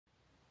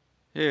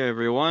Hey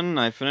everyone,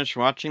 I finished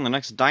watching the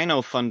next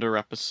Dino Thunder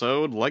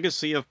episode,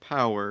 Legacy of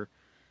Power.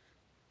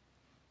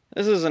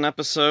 This is an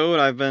episode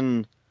I've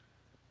been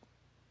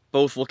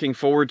both looking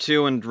forward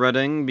to and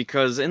dreading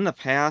because in the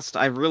past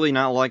I've really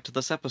not liked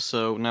this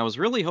episode, and I was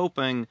really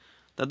hoping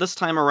that this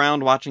time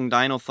around watching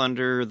Dino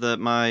Thunder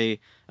that my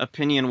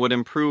opinion would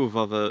improve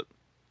of it.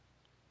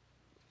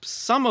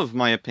 Some of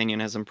my opinion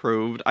has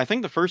improved. I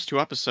think the first two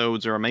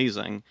episodes are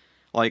amazing.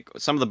 Like,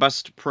 some of the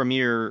best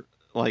premiere,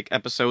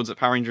 episodes that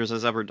Power Rangers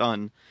has ever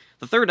done.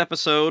 The third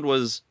episode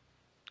was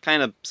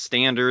kind of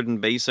standard and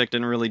basic,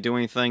 didn't really do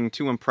anything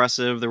too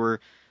impressive. There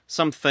were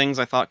some things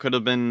I thought could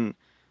have been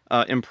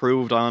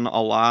improved on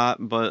a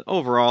lot, but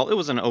overall, it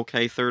was an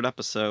okay third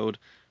episode.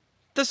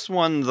 This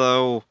one,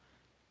 though,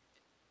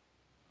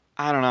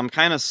 I don't know, I'm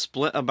kind of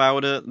split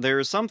about it.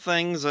 There's some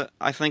things that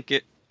I think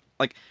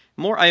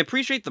I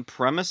appreciate the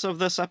premise of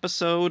this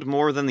episode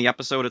more than the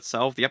episode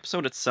itself. The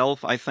episode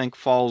itself, I think,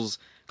 falls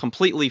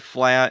completely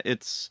flat.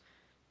 It's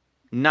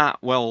not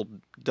well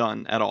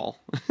done at all.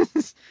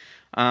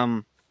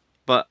 um,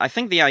 But I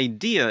think the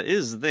idea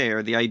is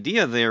there. The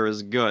idea there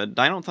is good.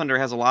 Dino Thunder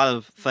has a lot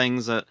of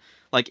things that,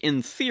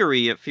 in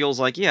theory, it feels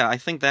like, yeah, I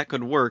think that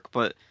could work,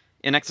 but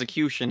in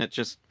execution, it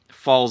just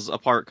falls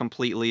apart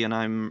completely, and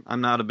I'm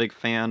not a big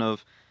fan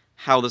of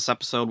how this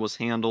episode was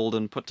handled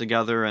and put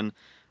together, and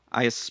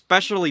I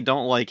especially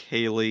don't like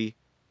Haley.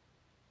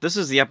 This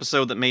is the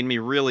episode that made me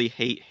really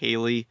hate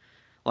Haley.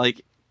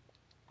 Like,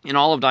 in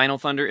all of Dino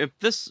Thunder, if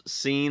this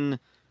scene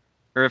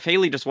or if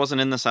Haley just wasn't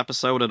in this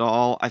episode at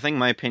all, I think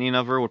my opinion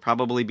of her would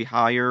probably be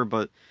higher,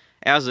 but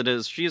as it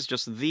is, she is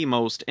just the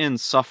most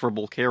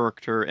insufferable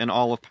character in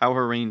all of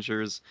Power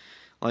Rangers.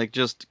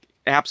 Just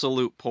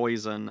absolute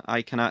poison.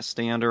 I cannot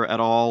stand her at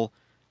all.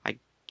 I,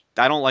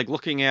 I don't like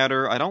looking at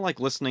her, I don't like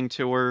listening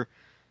to her,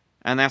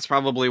 and that's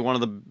probably one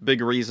of the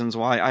big reasons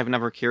why I've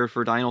never cared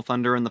for Dino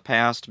Thunder in the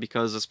past,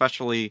 because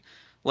especially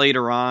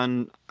later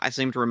on, I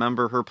seem to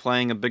remember her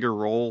playing a bigger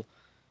role.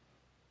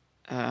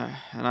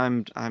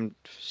 And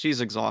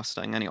she's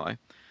exhausting anyway.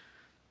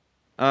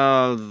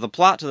 The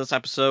plot to this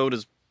episode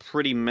is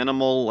pretty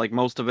minimal. Like,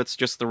 most of it's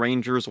just the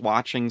Rangers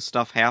watching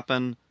stuff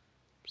happen.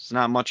 There's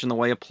not much in the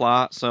way of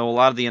plot, so a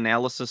lot of the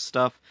analysis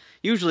stuff,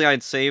 usually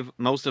I'd save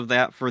most of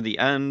that for the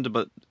end,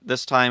 but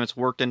this time it's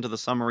worked into the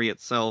summary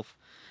itself.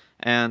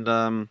 And,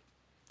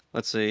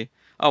 let's see.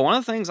 Oh, one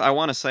of the things I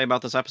want to say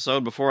about this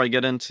episode before I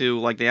get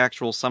into, the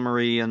actual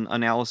summary and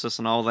analysis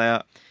and all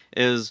that,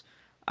 is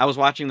I was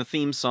watching the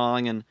theme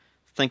song and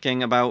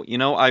thinking about,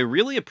 I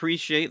really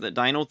appreciate that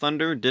Dino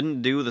Thunder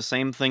didn't do the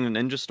same thing that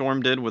Ninja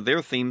Storm did with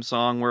their theme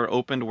song where it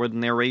opened with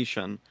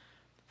narration.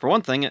 For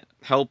one thing, it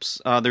helps,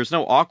 there's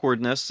no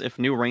awkwardness if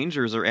new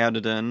Rangers are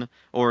added in,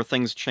 or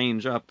things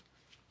change up.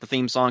 The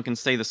theme song can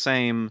stay the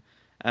same,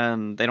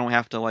 and they don't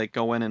have to,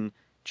 go in and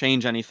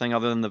change anything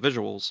other than the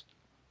visuals.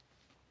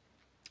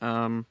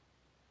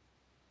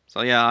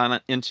 So yeah,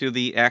 into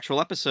the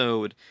actual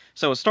episode.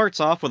 So it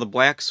starts off with a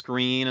black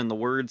screen and the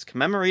words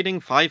commemorating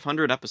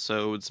 500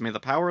 episodes, may the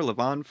power live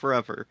on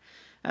forever.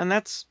 And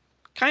that's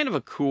kind of a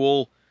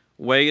cool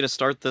way to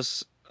start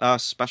this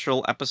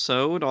special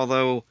episode,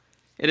 although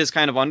it is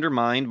kind of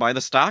undermined by the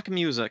stock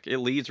music. It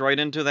leads right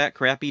into that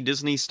crappy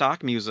Disney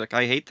stock music.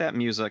 I hate that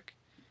music.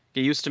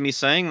 Get used to me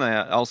saying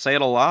that. I'll say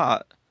it a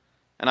lot.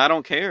 And I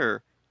don't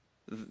care.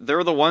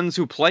 They're the ones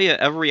who play it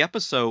every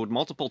episode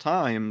multiple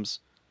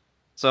times.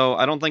 So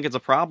I don't think it's a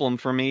problem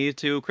for me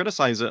to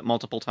criticize it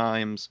multiple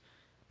times.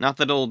 Not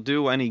that it'll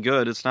do any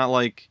good. It's not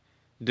like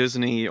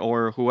Disney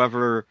or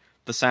whoever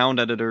the sound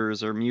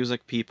editors or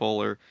music people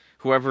or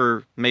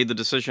whoever made the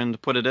decision to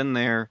put it in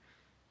there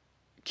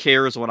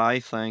cares what I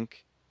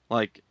think,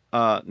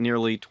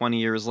 nearly 20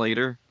 years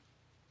later.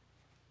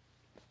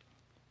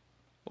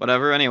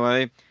 Whatever,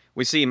 anyway,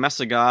 we see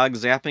Mesagog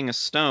zapping a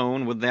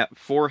stone with that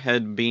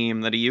forehead beam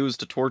that he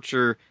used to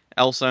torture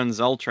Elsa and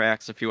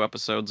Zeltrax a few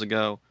episodes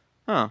ago.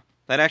 Huh.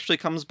 That actually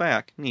comes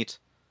back. Neat.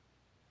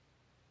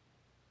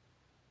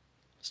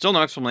 Still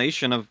no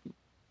explanation of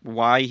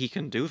why he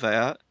can do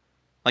that.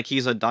 Like,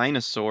 he's a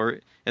dinosaur.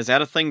 Is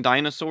that a thing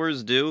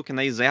dinosaurs do? Can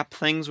they zap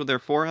things with their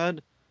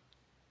forehead?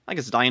 I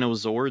guess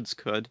dinosaurs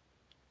could.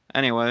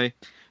 Anyway,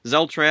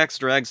 Zeltrax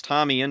drags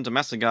Tommy into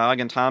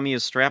Mesagog, and Tommy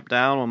is strapped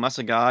down while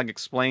Mesagog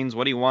explains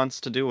what he wants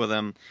to do with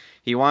him.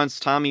 He wants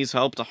Tommy's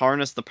help to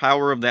harness the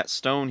power of that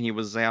stone he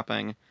was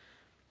zapping.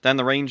 Then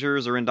the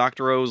Rangers are in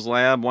Dr. O's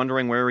lab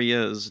wondering where he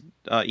is.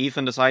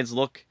 Ethan decides to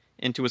look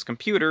into his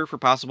computer for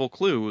possible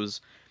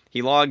clues.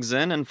 He logs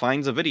in and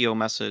finds a video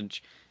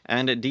message,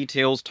 and it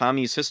details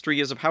Tommy's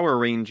history as a Power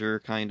Ranger,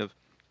 kind of.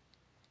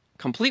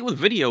 Complete with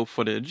video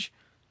footage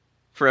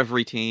for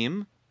every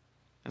team.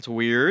 That's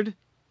weird.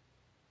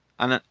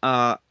 And,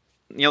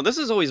 this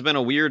has always been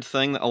a weird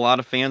thing that a lot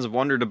of fans have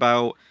wondered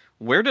about.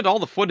 Where did all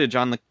the footage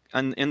in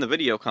the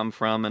video come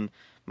from? And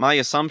my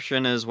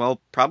assumption is, well,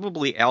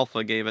 probably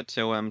Alpha gave it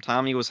to him.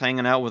 Tommy was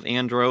hanging out with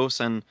Andros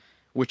and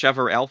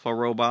whichever Alpha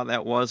robot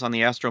that was on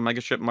the Astro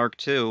Megaship Mark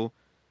II.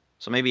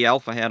 So maybe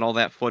Alpha had all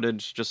that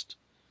footage just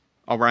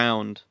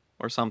around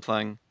or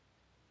something.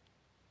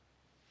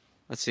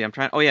 let's see, I'm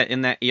trying... Oh yeah,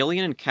 in that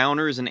Alien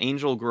Encounters in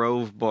Angel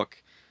Grove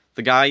book,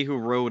 the guy who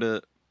wrote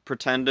it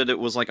pretended it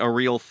was like a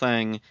real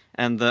thing,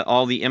 and that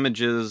all the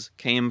images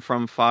came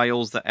from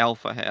files that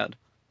Alpha had.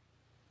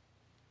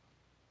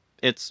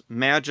 It's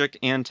magic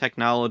and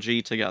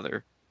technology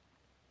together.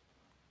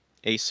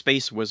 A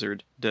space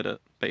wizard did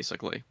it,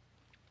 basically.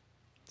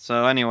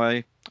 So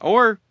anyway,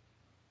 or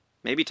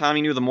maybe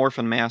Tommy knew the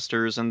Morphin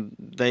Masters and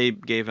they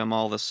gave him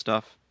all this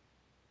stuff.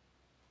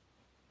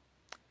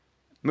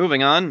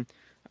 Moving on,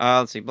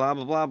 let's see, blah,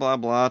 blah, blah, blah,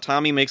 blah.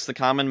 Tommy makes the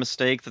common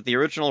mistake that the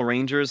original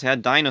Rangers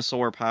had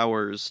dinosaur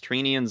powers.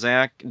 Trini and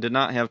Zack did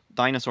not have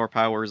dinosaur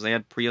powers. They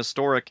had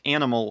prehistoric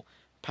animal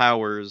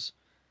powers.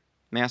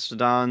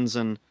 Mastodons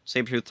and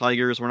saber-toothed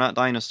tigers were not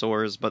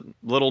dinosaurs, but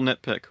little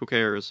nitpick, who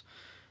cares?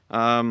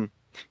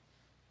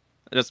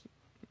 Just,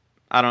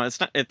 I don't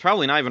know, it's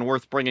probably not even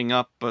worth bringing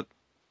up, but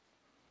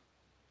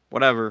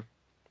whatever.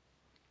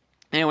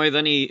 Anyway,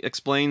 then he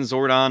explains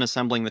Zordon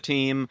assembling the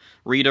team,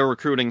 Rita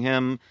recruiting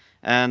him,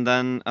 and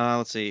then,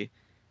 let's see.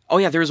 Oh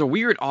yeah, there's a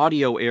weird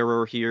audio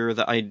error here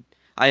that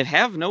I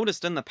have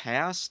noticed in the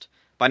past,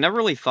 but I never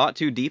really thought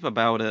too deep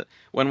about it.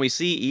 When we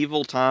see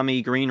evil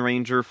Tommy, Green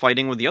Ranger,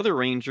 fighting with the other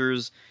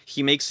Rangers,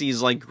 he makes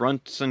these, like,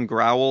 grunts and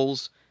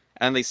growls,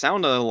 and they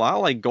sound a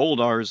lot like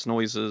Goldar's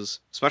noises.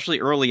 Especially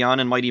early on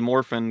in Mighty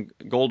Morphin,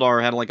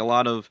 Goldar had, like, a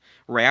lot of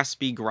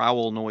raspy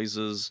growl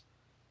noises.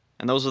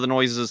 And those are the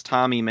noises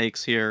Tommy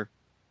makes here.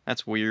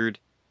 That's weird.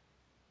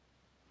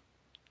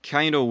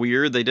 Kinda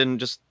weird they didn't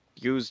just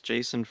use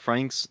Jason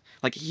Franks.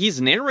 Like, he's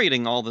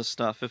narrating all this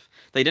stuff. If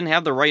they didn't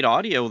have the right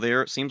audio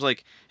there, it seems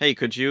like, hey,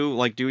 could you,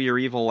 like, do your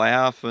evil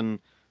laugh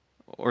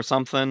or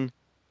something?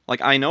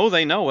 Like, I know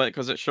they know it,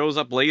 because it shows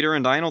up later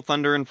in Dino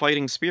Thunder and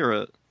Fighting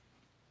Spirit.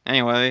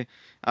 Anyway,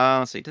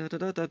 let's see.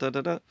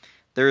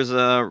 There's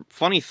a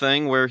funny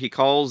thing where he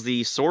calls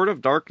the Sword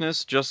of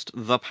Darkness just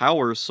the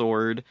Power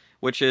Sword,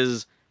 which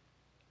is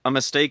a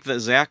mistake that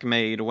Zack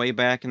made way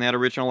back in that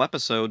original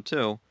episode,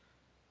 too.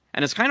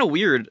 And it's kind of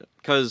weird,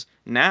 because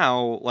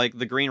now, like,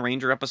 the Green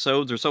Ranger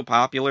episodes are so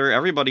popular,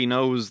 everybody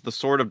knows the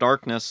Sword of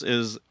Darkness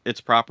is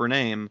its proper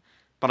name.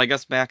 But I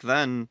guess back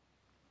then,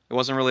 it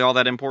wasn't really all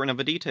that important of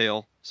a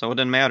detail, so it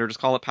didn't matter, just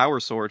call it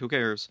Power Sword, who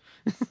cares?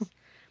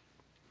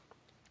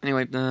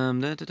 Anyway,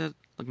 looking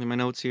at my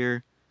notes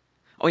here.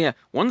 Oh yeah,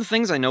 one of the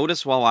things I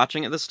noticed while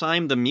watching it this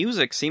time, the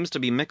music seems to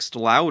be mixed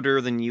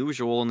louder than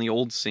usual in the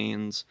old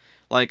scenes.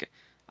 Like,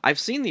 I've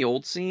seen the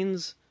old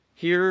scenes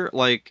here,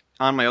 like,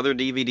 on my other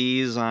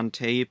DVDs, on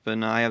tape,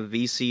 and I have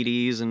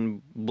VCDs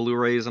and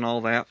Blu-rays and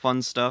all that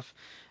fun stuff.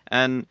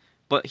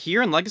 But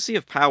here in Legacy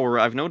of Power,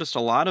 I've noticed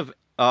a lot of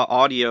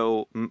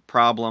audio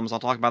problems. I'll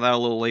talk about that a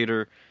little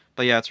later.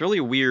 But yeah, it's really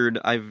weird.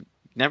 I've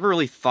never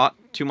really thought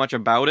too much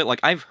about it.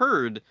 Like, I've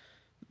heard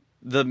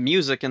the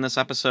music in this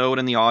episode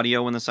and the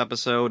audio in this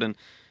episode, and,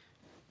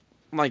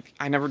 like,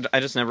 I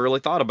just never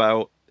really thought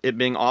about it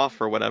being off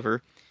or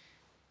whatever.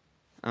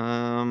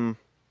 Oh,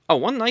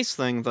 one nice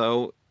thing,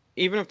 though,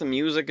 even if the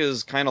music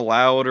is kind of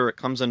loud or it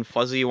comes in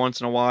fuzzy once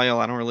in a while,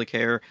 I don't really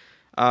care.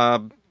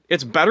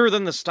 It's better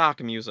than the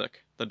stock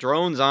music. The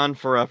drone's on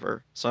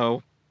forever,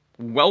 so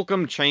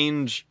welcome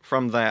change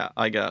from that,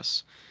 I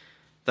guess.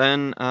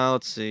 Then,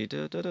 let's see.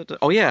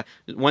 Oh yeah,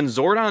 when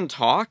Zordon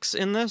talks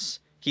in this,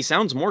 he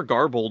sounds more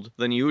garbled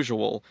than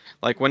usual.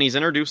 Like, when he's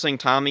introducing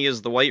Tommy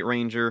as the White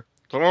Ranger,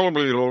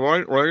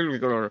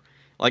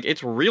 like,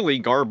 it's really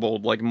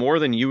garbled, like, more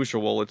than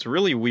usual. It's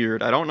really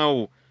weird. I don't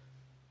know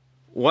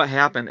what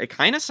happened. It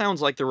kind of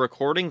sounds like they're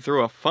recording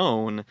through a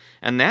phone,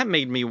 and that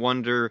made me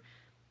wonder,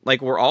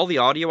 like, were all the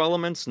audio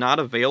elements not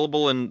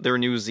available in their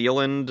New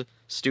Zealand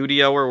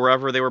studio or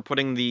wherever they were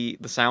putting the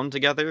sound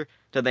together?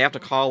 Did they have to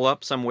call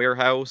up some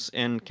warehouse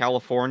in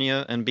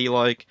California and be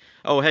like,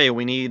 oh, hey,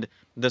 we need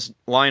this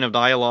line of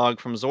dialogue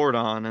from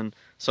Zordon, and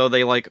so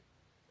they, like,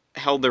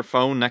 held their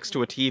phone next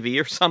to a TV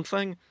or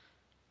something?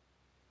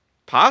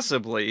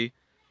 Possibly.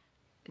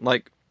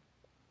 Like,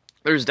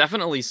 there's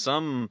definitely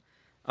some,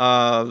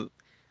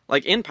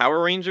 like, in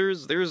Power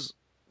Rangers, there's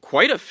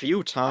quite a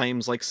few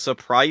times, like,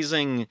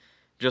 surprising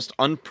just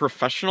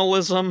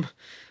unprofessionalism.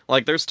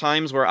 Like, there's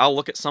times where I'll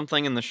look at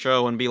something in the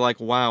show and be like,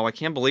 wow, I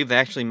can't believe they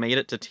actually made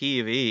it to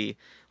TV.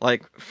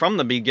 Like, from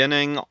the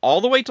beginning, all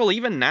the way till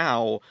even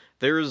now,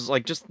 there's,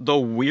 like, just the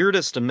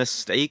weirdest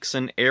mistakes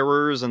and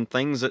errors and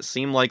things that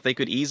seem like they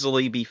could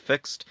easily be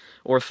fixed,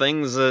 or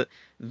things that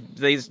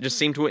they just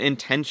seem to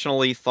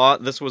intentionally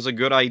thought this was a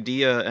good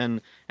idea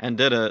and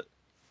did it.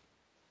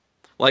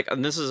 Like,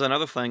 and this is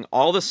another thing,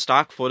 all the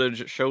stock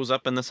footage shows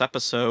up in this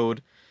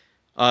episode,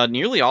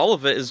 nearly all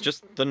of it is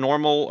just the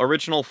normal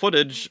original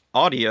footage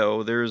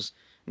audio. There's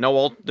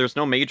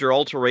no major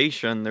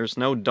alteration. There's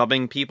no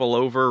dubbing people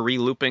over,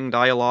 re-looping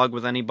dialogue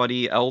with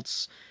anybody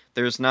else.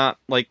 There's not,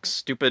 like,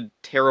 stupid,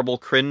 terrible,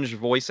 cringe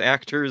voice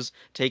actors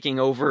taking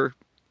over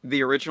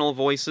the original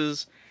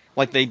voices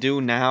like they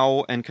do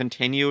now and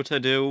continue to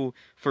do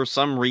for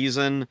some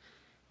reason.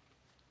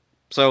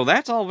 So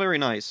that's all very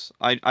nice.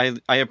 I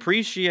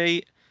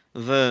appreciate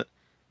that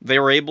they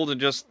were able to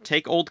just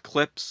take old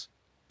clips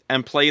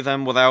and play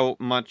them without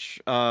much,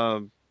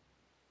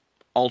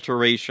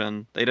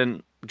 alteration. They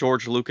didn't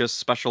George Lucas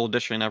special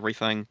edition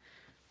everything.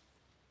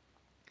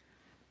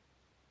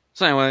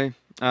 So anyway,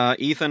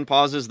 Ethan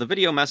pauses the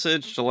video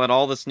message to let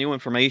all this new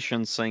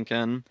information sink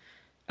in.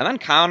 And then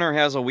Connor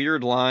has a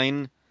weird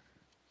line.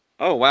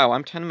 Oh wow,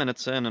 I'm 10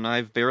 minutes in and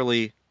I've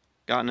barely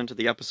gotten into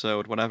the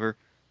episode, whatever.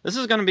 This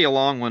is going to be a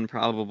long one,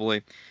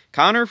 probably.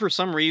 Connor, for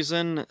some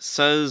reason,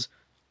 says,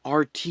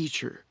 "Our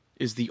teacher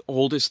is the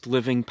oldest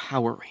living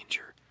Power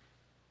Ranger."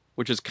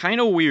 Which is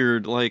kind of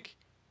weird, like,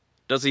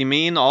 does he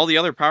mean all the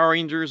other Power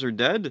Rangers are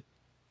dead?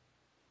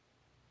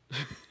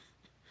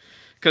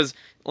 Because,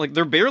 like,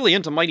 they're barely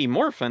into Mighty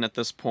Morphin at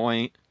this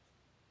point.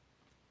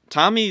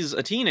 Tommy's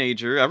a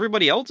teenager,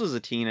 everybody else is a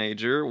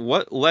teenager.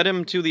 What led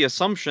him to the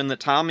assumption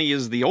that Tommy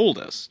is the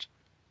oldest?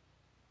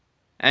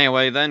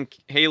 Anyway, then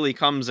Haley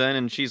comes in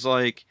and she's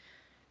like,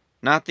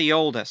 "Not the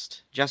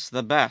oldest, just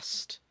the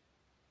best."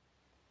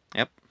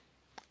 Yep.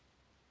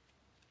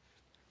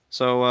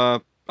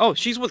 So, oh,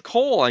 she's with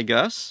Cole, I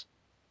guess.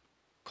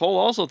 Cole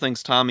also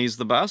thinks Tommy's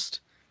the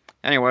best.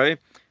 Anyway,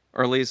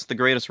 or at least the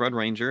greatest Red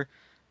Ranger.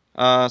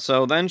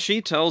 So then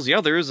she tells the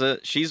others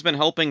that she's been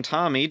helping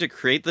Tommy to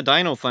create the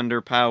Dino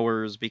Thunder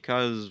powers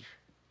because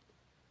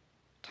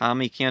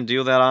Tommy can't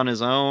do that on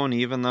his own,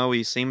 even though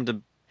he seemed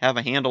to have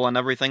a handle on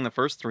everything the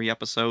first 3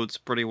 episodes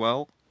pretty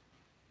well.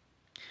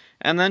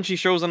 And then she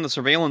shows them the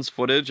surveillance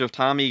footage of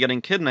Tommy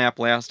getting kidnapped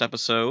last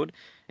episode,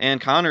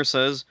 and Connor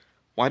says,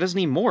 "Why doesn't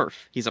he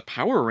morph? He's a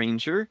Power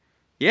Ranger."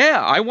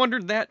 Yeah, I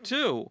wondered that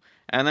too.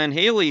 And then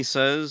Haley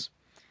says,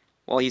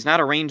 "Well, he's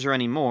not a Ranger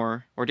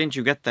anymore, or didn't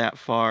you get that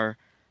far?"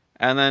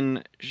 And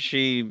then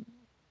she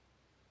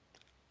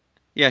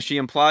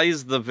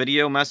implies the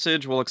video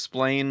message will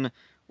explain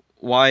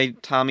why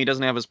Tommy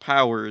doesn't have his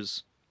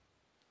powers.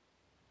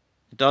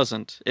 It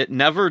doesn't. It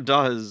never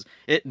does.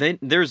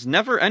 There's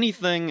never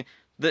anything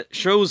that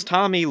shows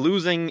Tommy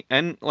losing,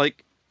 and,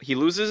 like, he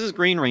loses his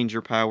Green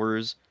Ranger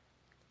powers.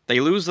 They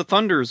lose the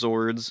Thunder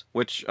Zords,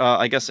 which,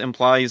 I guess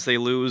implies they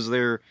lose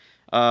their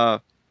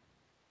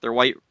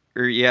white,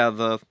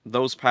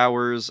 those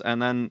powers,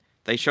 and then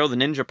they show the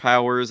ninja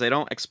powers. They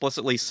don't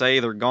explicitly say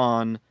they're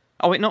gone.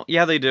 Oh, wait, no,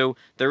 yeah, they do.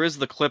 There is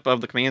the clip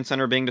of the command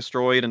center being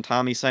destroyed and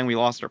Tommy saying we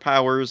lost our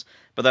powers,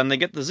 but then they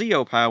get the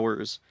Zeo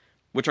powers,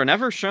 which are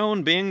never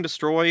shown being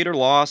destroyed or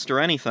lost or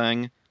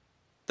anything.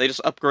 They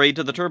just upgrade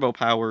to the turbo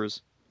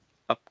powers.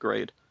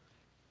 Upgrade.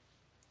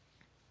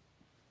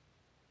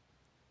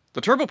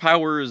 The turbo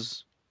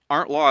powers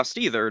aren't lost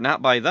either,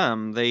 not by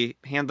them. They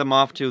hand them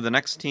off to the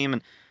next team,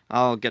 and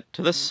I'll get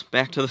to this,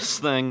 back to this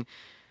thing.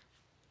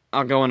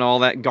 I'll go into all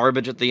that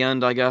garbage at the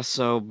end, I guess,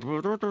 so...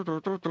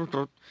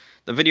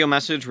 The video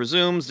message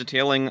resumes,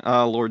 detailing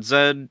Lord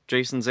Zed,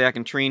 Jason, Zack,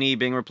 and Trini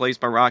being replaced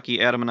by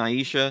Rocky, Adam, and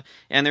Aisha.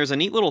 And there's a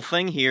neat little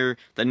thing here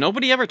that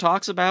nobody ever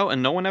talks about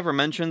and no one ever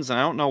mentions, and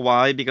I don't know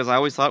why, because I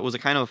always thought it was a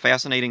kind of a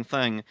fascinating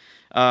thing.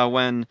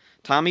 When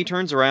Tommy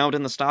turns around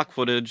in the stock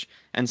footage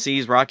and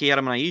sees Rocky,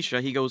 Adam, and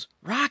Aisha, he goes,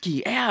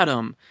 "Rocky,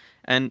 Adam!"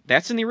 And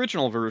that's in the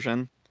original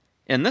version.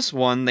 In this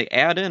one, they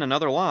add in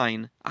another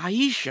line,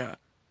 "Aisha."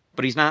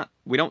 But he's not,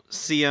 we don't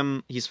see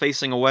him, he's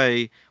facing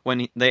away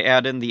when they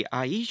add in the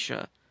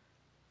Aisha.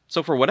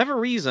 So for whatever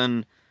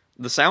reason,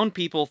 the sound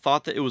people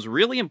thought that it was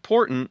really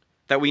important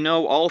that we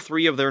know all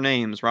 3 of their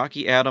names,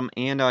 Rocky, Adam,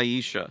 and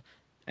Aisha.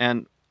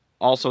 And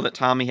also that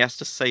Tommy has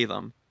to say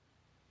them.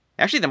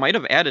 Actually, they might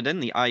have added in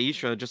the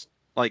Aisha just,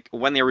 like,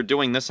 when they were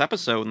doing this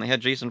episode and they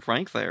had Jason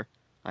Frank there.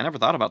 I never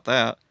thought about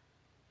that.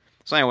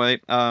 So anyway,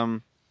 I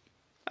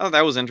thought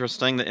that was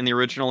interesting, that in the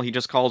original he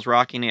just calls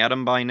Rocky and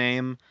Adam by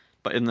name,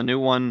 but in the new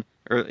one,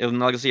 or in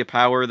Legacy of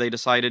Power, they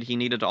decided he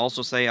needed to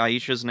also say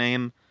Aisha's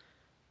name.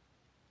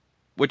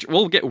 Which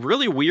will get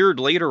really weird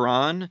later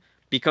on,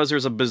 because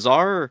there's a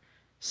bizarre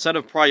set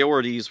of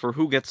priorities for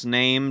who gets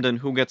named and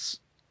who gets,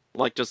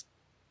 like, just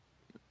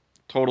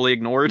totally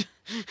ignored.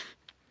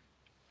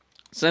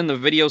 So then the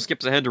video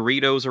skips ahead to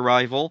Rito's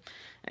arrival,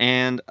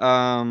 and,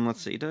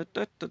 let's see,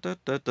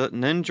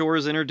 Ninjor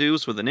is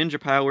introduced with the ninja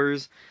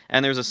powers,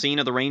 and there's a scene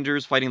of the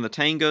Rangers fighting the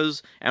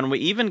Tangas, and we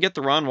even get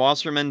the Ron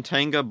Wasserman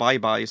Tanga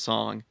Bye-Bye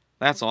song.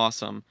 That's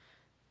awesome.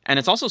 And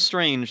it's also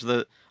strange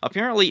that,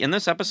 apparently in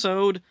this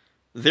episode,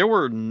 there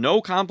were no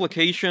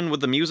complication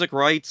with the music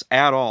rights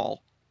at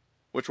all,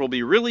 which will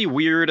be really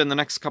weird in the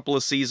next couple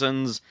of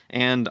seasons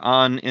and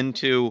on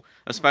into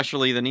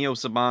especially the Neo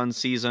Saban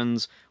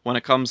seasons when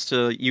it comes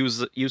to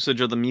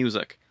usage of the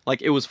music.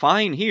 Like, it was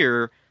fine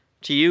here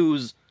to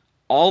use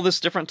all this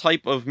different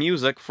type of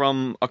music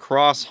from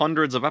across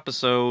hundreds of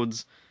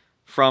episodes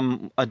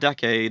from a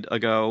decade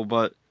ago,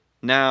 but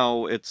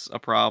now it's a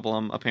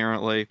problem,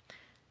 apparently.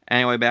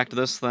 Anyway, back to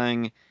this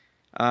thing.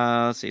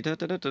 Let's see,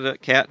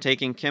 Kat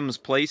taking Kim's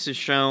place is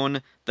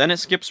shown, then it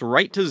skips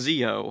right to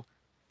Zeo.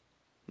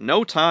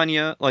 No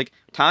Tanya, like,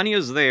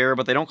 Tanya's there,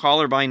 but they don't call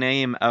her by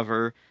name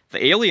ever.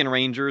 The Alien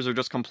Rangers are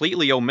just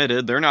completely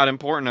omitted, they're not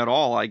important at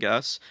all, I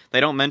guess. They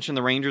don't mention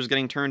the Rangers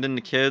getting turned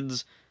into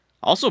kids.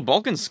 Also,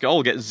 Bulk and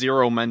Skull get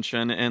 0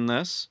 mention in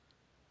this.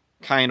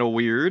 Kinda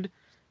weird.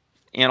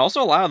 And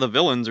also a lot of the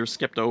villains are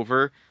skipped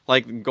over.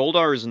 Like,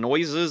 Goldar's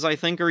noises, I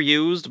think, are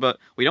used, but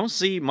we don't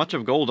see much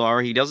of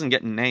Goldar. He doesn't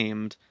get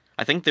named.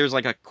 I think there's,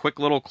 like, a quick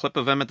little clip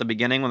of him at the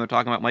beginning when they're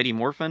talking about Mighty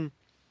Morphin.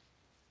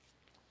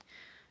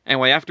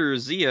 Anyway, after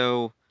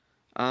Zeo,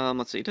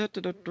 let's see.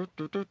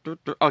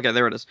 Okay,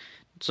 there it is.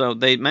 So,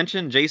 they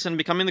mentioned Jason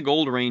becoming the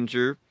Gold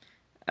Ranger,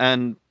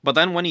 but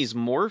then when he's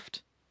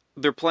morphed,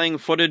 they're playing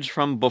footage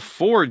from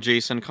before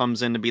Jason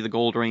comes in to be the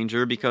Gold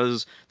Ranger,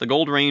 because the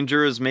Gold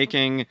Ranger is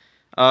making...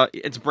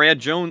 it's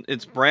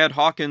Brad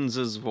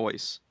Hawkins'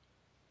 voice.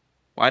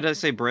 Why did I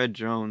say Brad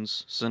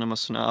Jones? Cinema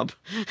snob.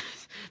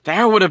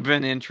 That would have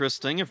been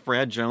interesting if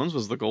Brad Jones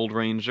was the Gold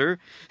Ranger.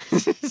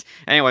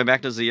 Anyway,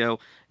 back to Zeo.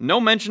 No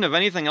mention of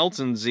anything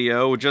else in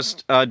Zeo,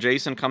 just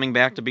Jason coming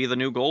back to be the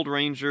new Gold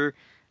Ranger,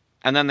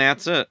 and then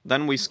that's it.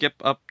 Then we skip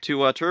up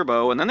to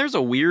Turbo, and then there's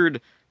a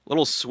weird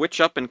little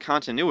switch up in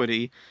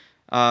continuity.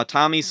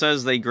 Tommy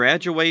says they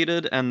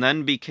graduated and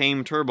then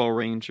became Turbo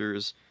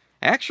Rangers.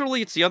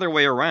 Actually, it's the other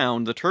way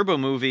around. The Turbo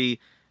movie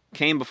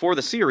came before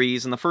the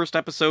series, and the first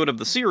episode of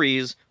the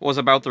series was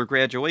about their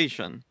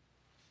graduation.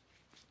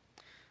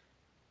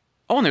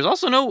 Oh, and there's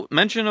also no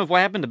mention of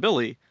what happened to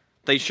Billy.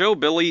 They show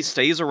Billy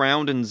stays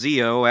around in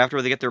Zeo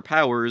after they get their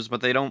powers,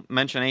 but they don't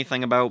mention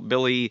anything about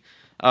Billy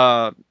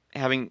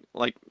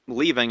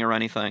leaving or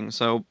anything.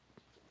 So,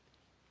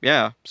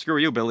 yeah, screw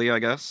you, Billy, I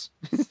guess.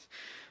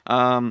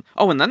 And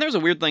then there's a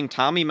weird thing.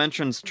 Tommy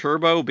mentions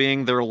Turbo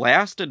being their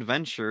last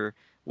adventure,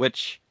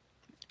 which...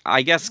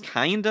 I guess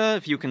kinda,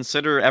 if you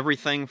consider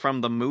everything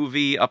from the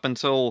movie up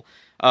until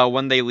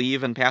when they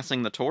leave and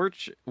passing the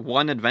torch,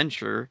 one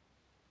adventure.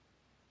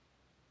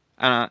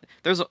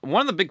 There's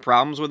one of the big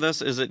problems with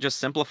this is it just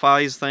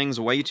simplifies things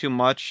way too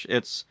much.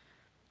 It's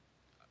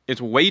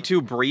way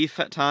too brief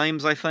at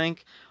times, I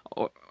think.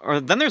 Or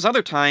then there's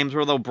other times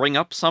where they'll bring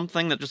up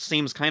something that just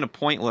seems kind of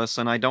pointless,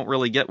 and I don't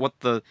really get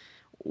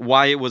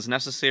why it was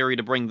necessary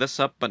to bring this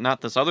up, but not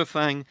this other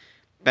thing.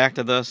 Back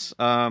to this,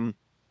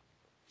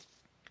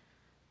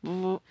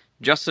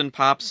 Justin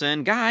pops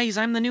in, guys,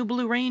 I'm the new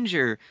Blue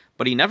Ranger,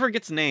 but he never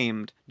gets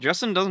named.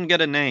 Justin doesn't get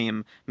a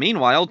name.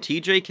 Meanwhile,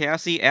 TJ,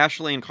 Cassie,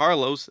 Ashley, and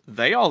Carlos,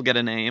 they all get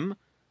a name.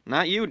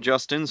 Not you,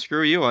 Justin,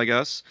 screw you, I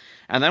guess.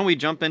 And then we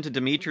jump into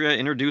Demetria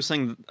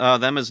introducing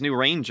them as new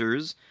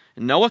Rangers.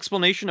 No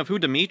explanation of who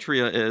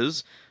Demetria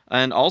is,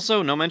 and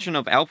also no mention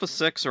of Alpha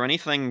 6 or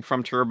anything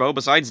from Turbo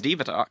besides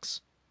Divatox.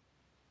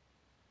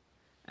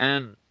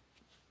 And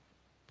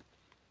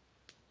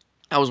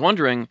I was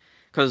wondering...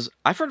 because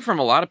I've heard from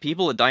a lot of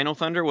people that Dino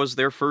Thunder was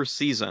their first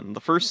season, the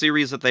first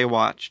series that they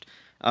watched,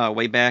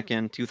 way back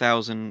in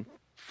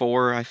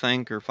 2004, I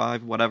think, or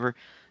 5, whatever.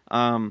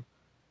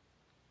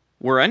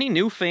 Were any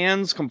new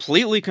fans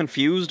completely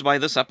confused by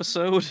this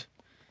episode?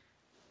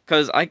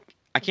 Because I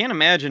can't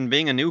imagine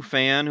being a new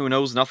fan who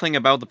knows nothing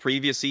about the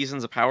previous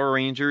seasons of Power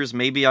Rangers.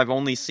 Maybe I've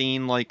only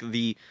seen, like,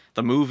 the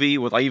movie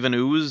with Ivan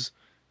Ooze,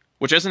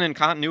 which isn't in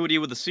continuity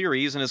with the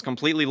series and is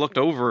completely looked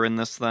over in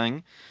this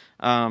thing.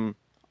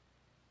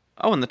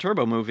 Oh, and the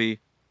Turbo movie.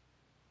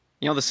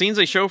 You know, the scenes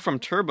they show from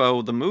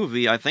Turbo, the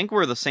movie, I think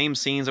were the same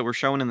scenes that were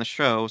shown in the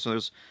show, so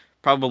there's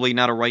probably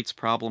not a rights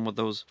problem with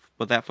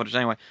that footage.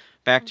 Anyway,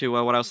 back to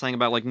what I was saying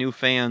about, like, new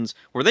fans.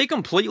 Were they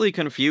completely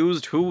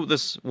confused who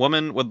this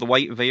woman with the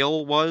white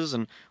veil was,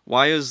 and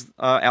why is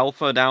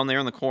Alpha down there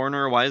in the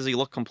corner? Why does he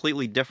look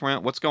completely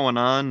different? What's going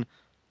on?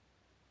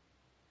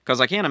 Because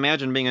I can't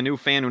imagine being a new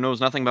fan who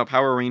knows nothing about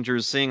Power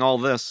Rangers, seeing all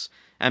this,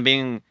 and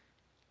being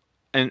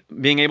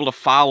able to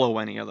follow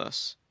any of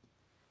this.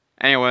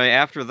 Anyway,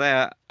 after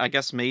that, I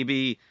guess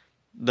maybe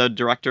the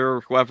director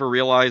or whoever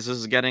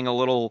realizes getting a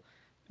little,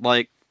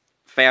 like,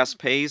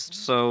 fast-paced,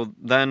 so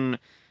then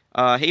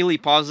Haley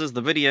pauses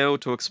the video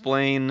to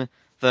explain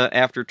that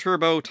after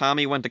Turbo,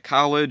 Tommy went to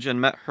college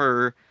and met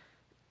her,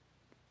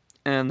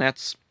 and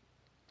that's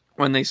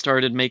when they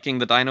started making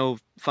the Dino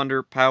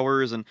Thunder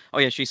powers, and, oh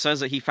yeah, she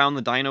says that he found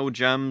the Dino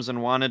Gems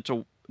and wanted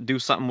to do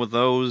something with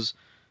those.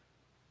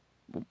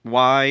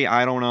 Why?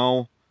 I don't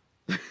know.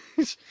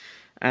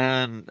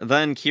 And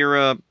then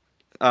Kira...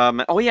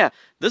 oh yeah,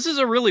 this is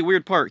a really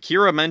weird part.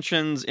 Kira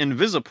mentions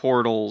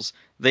invisiportals.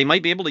 They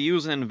might be able to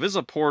use an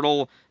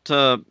invisiportal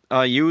to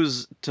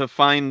use to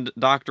find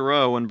Dr.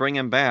 O and bring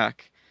him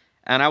back.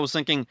 And I was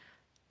thinking,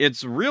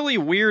 it's really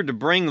weird to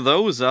bring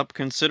those up,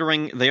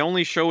 considering they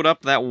only showed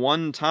up that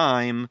one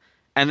time,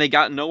 and they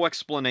got no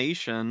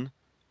explanation.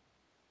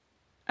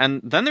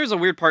 And then there's a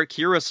weird part.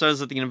 Kira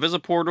says that the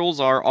invisiportals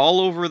are all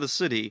over the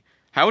city.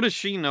 How does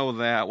she know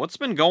that? What's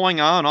been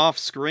going on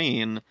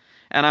off-screen?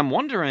 And I'm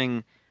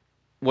wondering,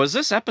 was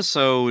this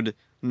episode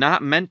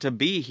not meant to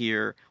be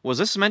here? Was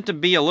this meant to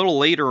be a little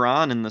later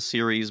on in the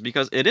series?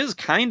 Because it is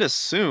kind of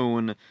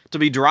soon to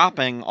be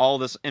dropping all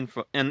this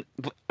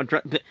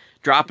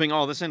dropping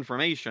all this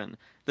information.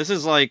 This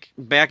is like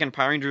back in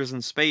Power Rangers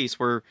in Space,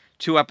 where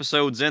 2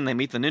 episodes in, they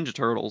meet the Ninja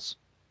Turtles.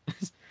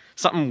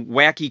 Something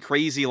wacky,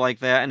 crazy like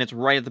that, and it's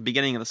right at the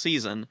beginning of the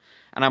season.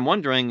 And I'm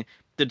wondering...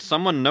 did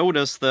someone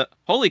notice that,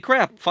 holy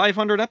crap,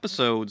 500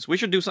 episodes, we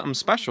should do something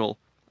special?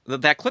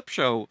 That clip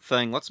show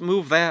thing, let's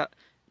move that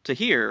to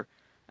here.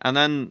 And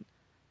then,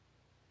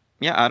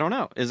 yeah, I don't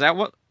know. Is that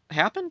what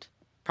happened?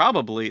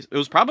 Probably. It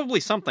was probably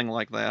something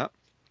like that.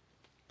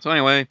 So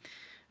anyway,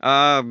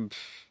 not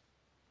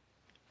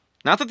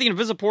that the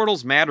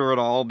Invisiportals matter at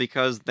all,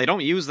 because they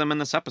don't use them in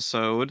this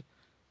episode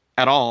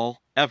at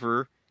all,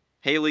 ever.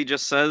 Haley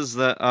just says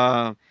that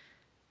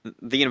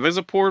the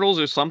Invisiportals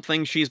are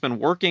something she's been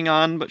working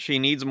on, but she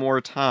needs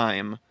more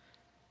time.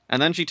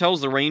 And then she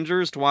tells the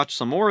Rangers to watch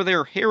some more of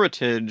their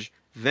heritage.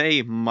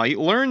 They might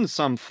learn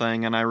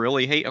something, and I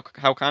really hate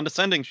how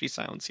condescending she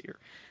sounds here.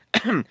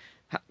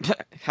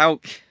 How...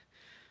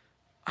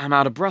 I'm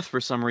out of breath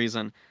for some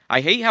reason.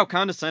 I hate how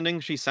condescending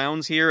she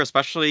sounds here,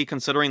 especially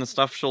considering the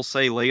stuff she'll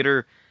say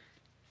later.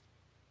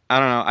 I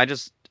don't know,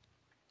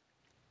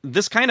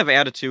 this kind of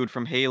attitude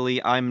from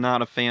Haley, I'm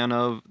not a fan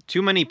of.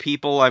 Too many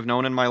people I've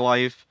known in my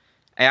life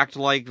act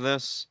like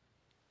this,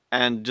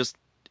 and just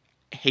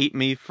hate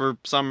me for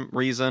some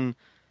reason.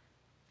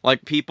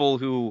 Like, people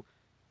who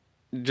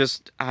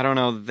just, I don't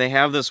know, they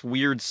have this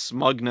weird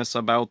smugness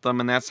about them,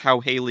 and that's how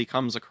Haley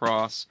comes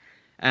across.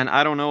 And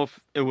I don't know if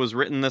it was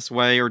written this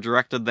way or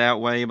directed that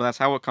way, but that's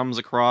how it comes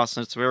across,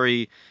 and it's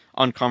very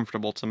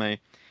uncomfortable to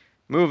me.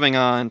 Moving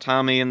on,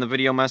 Tommy in the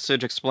video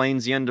message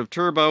explains the end of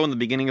Turbo and the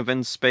beginning of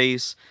In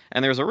Space,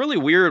 and there's a really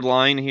weird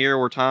line here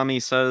where Tommy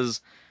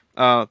says,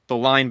 the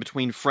line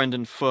between friend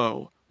and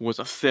foe was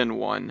a thin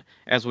one,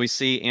 as we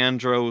see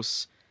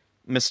Andros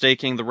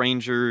mistaking the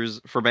Rangers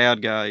for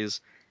bad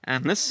guys.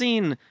 And this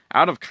scene,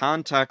 out of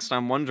context,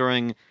 I'm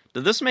wondering,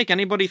 did this make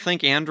anybody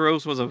think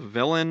Andros was a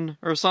villain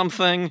or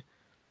something?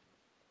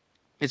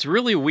 It's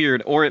really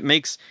weird, or it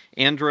makes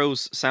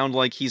Andros sound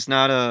like he's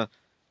not a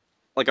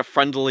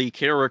friendly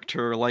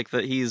character, like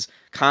that he's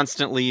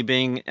constantly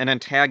being an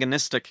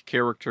antagonistic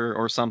character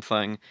or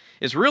something.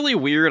 It's really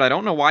weird. I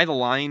don't know why the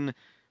line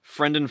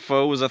friend and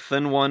foe is a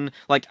thin one.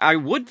 Like, I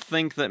would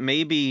think that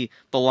maybe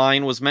the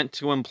line was meant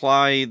to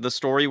imply the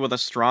story with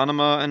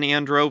Astronema and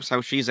Andros,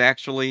 how she's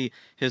actually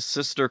his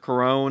sister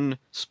Corone.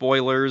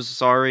 Spoilers,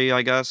 sorry,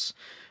 I guess.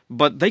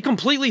 But they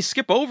completely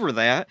skip over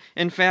that.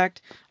 In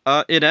fact,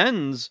 it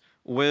ends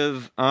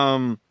with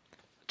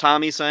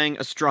Tommy saying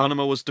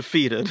Astronema was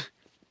defeated.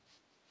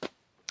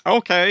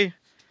 Okay.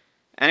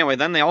 Anyway,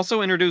 then they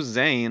also introduce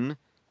Zane.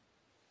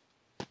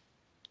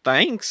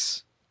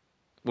 Thanks?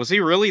 Was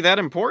he really that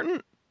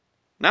important?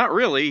 Not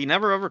really. He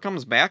never ever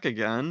comes back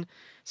again.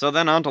 So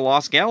then on to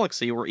Lost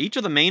Galaxy, where each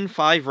of the main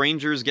 5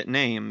 Rangers get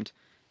named.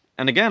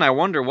 And again, I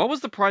wonder, what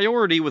was the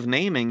priority with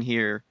naming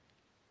here?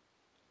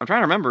 I'm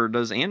trying to remember,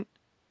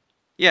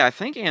 yeah, I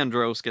think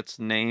Andros gets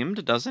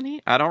named, doesn't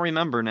he? I don't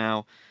remember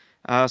now.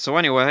 So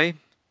anyway...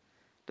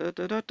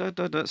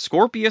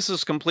 Scorpius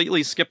is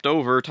completely skipped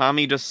over.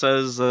 Tommy just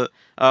says that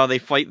they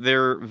fight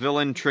their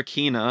villain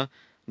Trichina.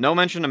 No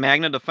mention of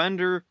Magna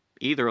Defender,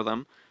 either of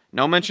them.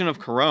 No mention of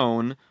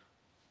Corone.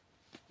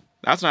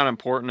 That's not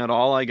important at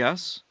all, I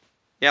guess.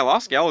 Yeah,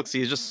 Lost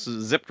Galaxy is just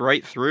zipped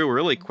right through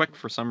really quick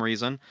for some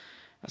reason.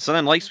 So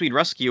then Lightspeed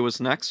Rescue was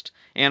next.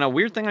 And a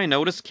weird thing I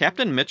noticed,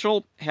 Captain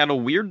Mitchell had a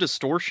weird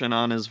distortion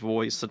on his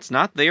voice that's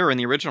not there in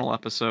the original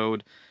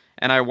episode.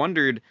 And I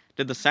wondered,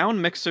 did the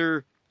sound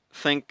mixer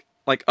think...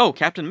 like, oh,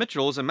 Captain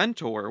Mitchell is a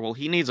mentor. Well,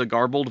 he needs a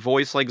garbled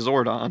voice like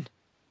Zordon.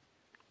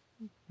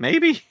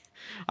 Maybe?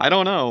 I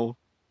don't know.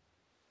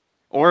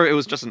 Or it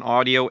was just an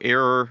audio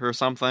error or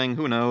something.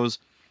 Who knows?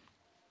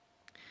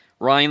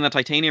 Ryan, the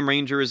Titanium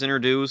Ranger, is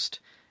introduced.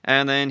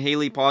 And then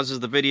Haley pauses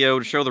the video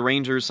to show the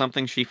Rangers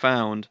something she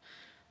found.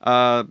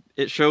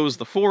 It shows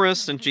the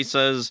forest, and she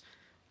says,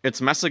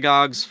 it's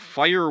Mesogog's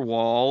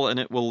firewall, and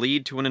it will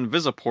lead to an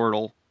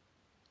Invisiportal.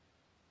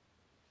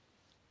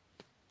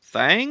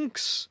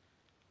 Thanks?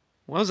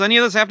 What does any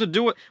of this have to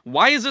do with...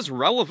 why is this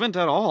relevant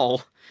at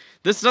all?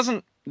 This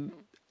doesn't...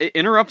 it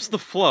interrupts the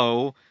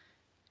flow.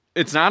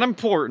 It's not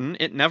important.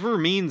 It never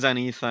means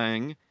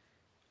anything.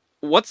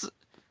 What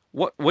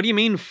do you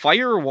mean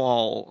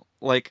firewall?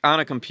 Like, on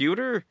a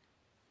computer?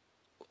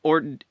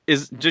 Or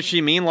does she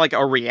mean, like,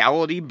 a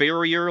reality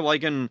barrier,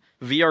 like in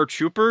VR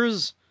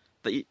Troopers?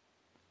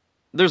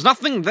 There's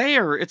nothing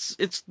there! It's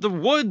the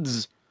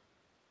woods!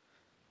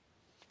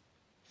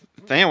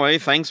 Anyway,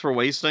 thanks for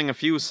wasting a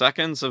few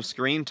seconds of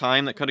screen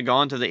time that could have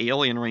gone to the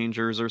Alien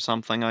Rangers or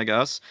something, I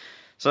guess.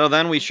 So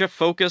then we shift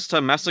focus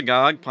to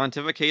Mesogog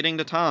pontificating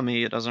to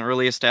Tommy. It doesn't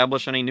really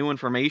establish any new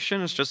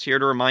information, it's just here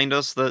to remind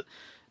us that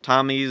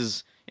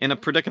Tommy's in a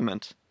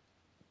predicament.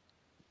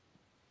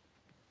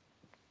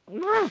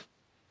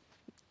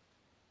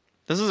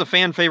 This is a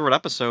fan-favorite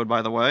episode,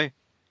 by the way.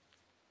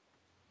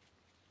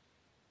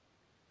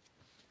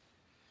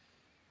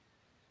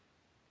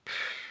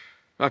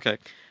 Okay.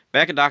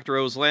 Back at Dr.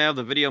 O's lab,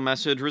 the video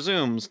message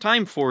resumes.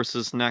 Time Force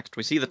is next.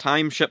 We see the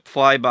time ship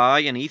fly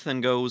by, and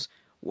Ethan goes,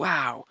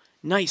 wow,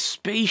 nice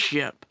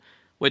spaceship.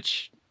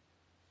 Which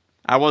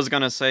I was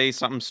gonna say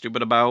something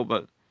stupid about,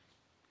 but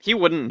he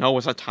wouldn't know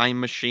it's a time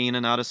machine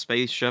and not a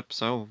spaceship,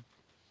 so...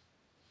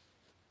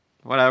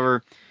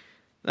 whatever.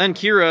 Then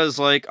Kira's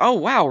like, oh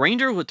wow,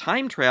 Ranger with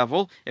time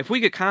travel. If we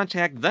could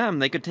contact them,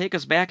 they could take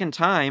us back in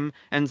time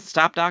and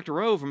stop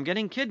Dr. O from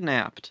getting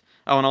kidnapped.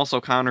 Oh, and also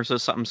Connor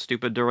says something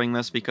stupid during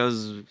this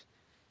because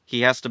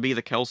he has to be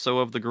the Kelso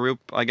of the group,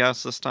 I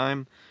guess, this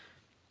time.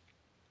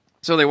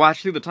 So they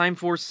watch through the Time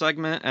Force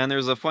segment, and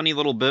there's a funny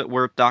little bit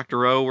where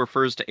Dr. O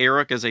refers to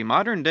Eric as a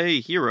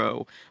modern-day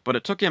hero, but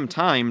it took him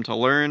time to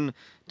learn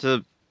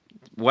to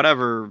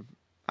whatever,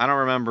 I don't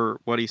remember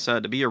what he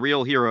said, to be a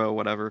real hero,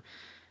 whatever.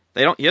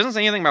 He doesn't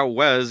say anything about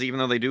Wes, even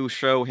though they do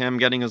show him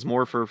getting his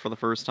morpher for the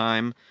first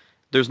time.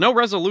 There's no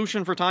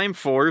resolution for Time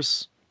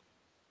Force.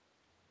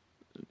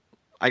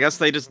 I guess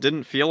they just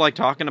didn't feel like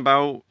talking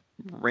about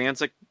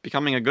Rancic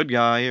becoming a good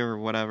guy or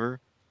whatever.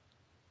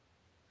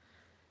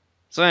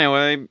 So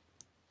anyway,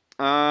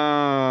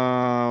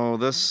 oh,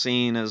 this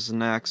scene is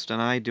next,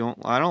 and I don't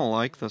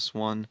like this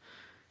one.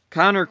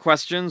 Connor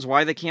questions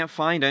why they can't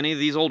find any of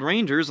these old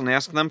Rangers and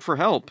ask them for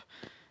help.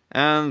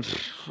 And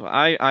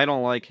I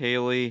don't like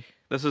Haley.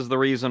 This is the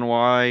reason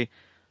why.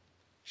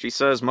 She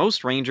says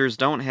most Rangers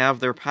don't have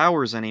their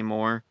powers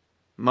anymore.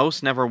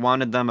 Most never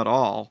wanted them at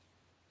all.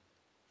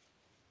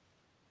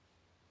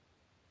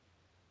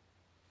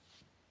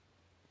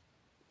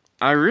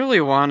 I really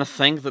want to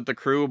think that the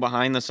crew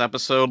behind this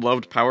episode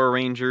loved Power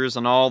Rangers,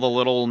 and all the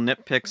little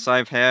nitpicks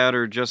I've had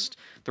are just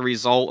the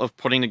result of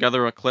putting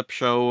together a clip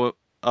show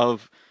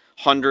of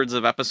hundreds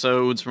of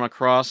episodes from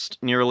across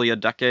nearly a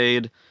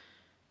decade.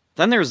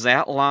 Then there's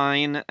that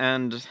line,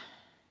 and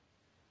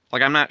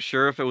like, I'm not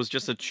sure if it was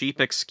just a cheap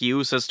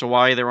excuse as to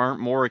why there aren't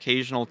more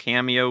occasional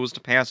cameos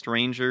to past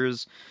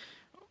Rangers,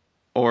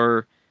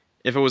 or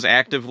if it was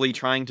actively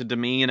trying to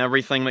demean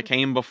everything that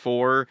came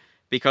before,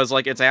 because,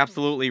 like, it's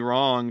absolutely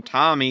wrong.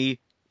 Tommy,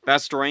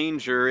 Best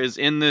Ranger, is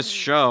in this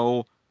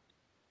show.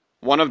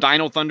 One of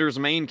Dino Thunder's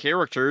main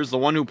characters, the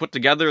one who put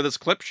together this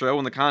clip show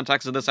in the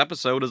context of this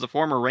episode, is a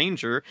former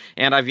Ranger,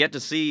 and I've yet to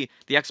see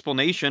the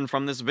explanation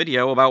from this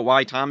video about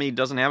why Tommy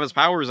doesn't have his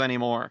powers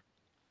anymore.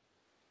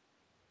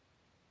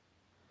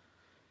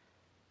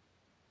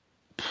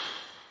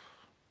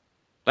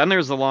 Then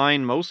there's the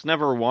line, most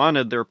never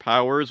wanted their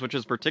powers, which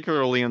is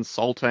particularly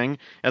insulting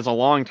as a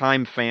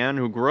longtime fan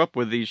who grew up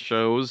with these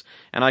shows,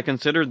 and I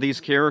considered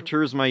these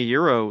characters my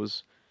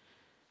heroes.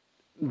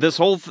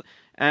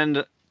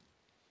 And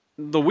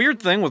the weird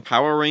thing with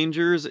Power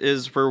Rangers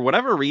is, for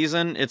whatever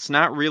reason, it's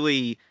not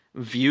really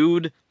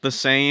viewed the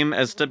same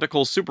as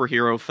typical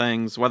superhero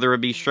things, whether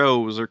it be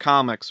shows or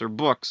comics or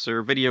books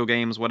or video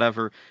games,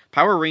 whatever.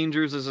 Power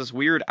Rangers is this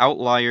weird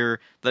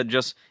outlier that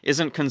just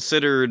isn't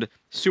considered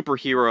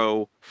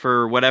superhero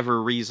for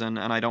whatever reason,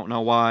 and I don't know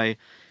why.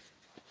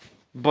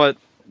 But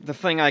the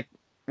thing I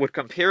would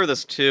compare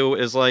this to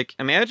is, like,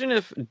 imagine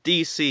if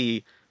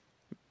DC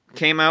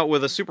came out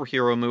with a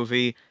superhero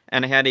movie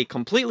and had a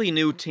completely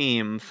new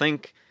team.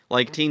 Think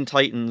like Teen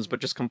Titans,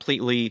 but just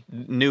completely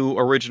new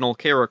original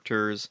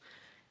characters.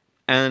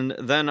 And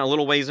then a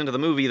little ways into the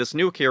movie, this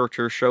new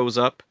character shows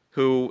up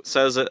who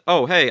says,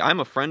 oh, hey, I'm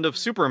a friend of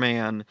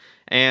Superman.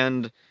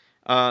 And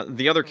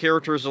the other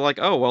characters are like,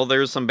 oh, well,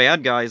 there's some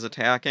bad guys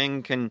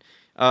attacking. Can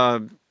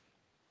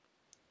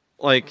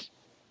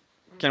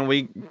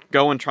we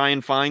go and try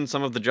and find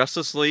some of the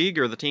Justice League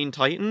or the Teen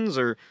Titans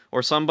or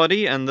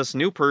somebody? And this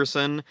new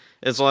person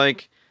is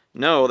like,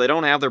 no, they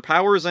don't have their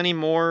powers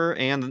anymore,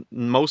 and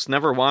most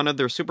never wanted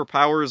their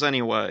superpowers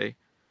anyway.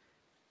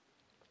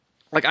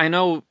 Like, I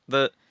know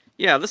that,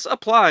 yeah, this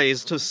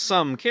applies to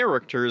some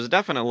characters,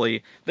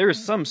 definitely.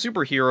 There's some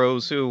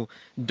superheroes who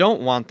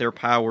don't want their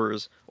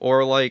powers,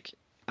 or like,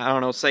 I don't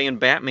know, say in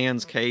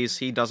Batman's case,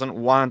 he doesn't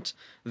want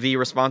the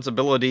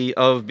responsibility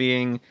of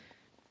being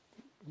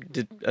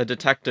a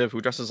detective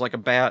who dresses like a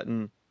bat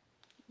and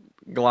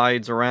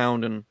glides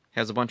around and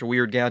has a bunch of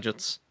weird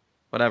gadgets.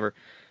 Whatever.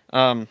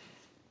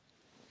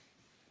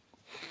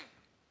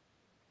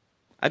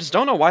 I just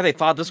don't know why they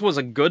thought this was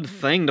a good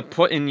thing to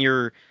put in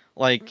your,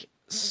 like,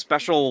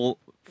 special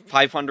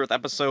 500th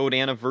episode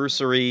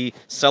anniversary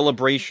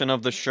celebration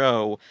of the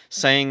show,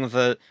 saying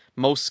that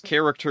most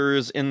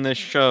characters in this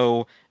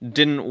show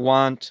didn't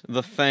want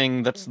the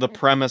thing that's the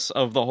premise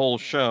of the whole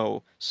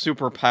show,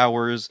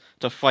 superpowers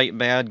to fight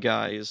bad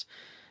guys.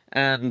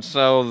 And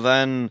so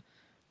then,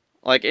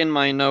 like, in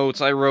my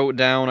notes, I wrote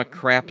down a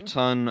crap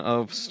ton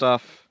of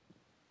stuff,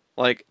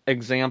 like,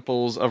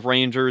 examples of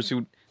Rangers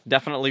who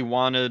definitely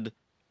wanted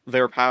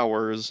their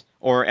powers,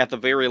 or at the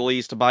very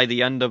least, by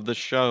the end of the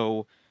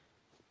show,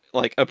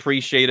 like,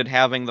 appreciated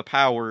having the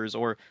powers,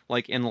 or,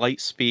 like, in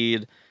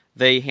Lightspeed,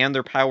 they hand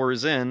their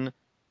powers in,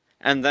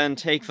 and then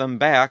take them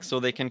back so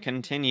they can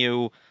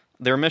continue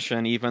their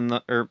mission,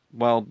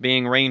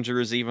 being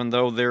Rangers, even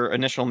though their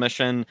initial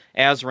mission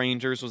as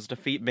Rangers was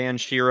defeat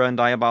Banshira and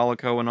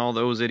Diabolico and all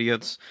those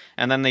idiots,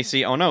 and then they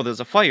see, oh no, there's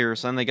a fire,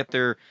 so then they get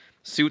their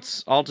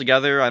suits all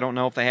together. I don't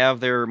know if they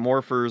have their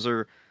morphers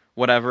or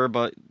whatever,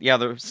 but yeah,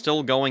 they're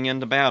still going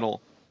into battle,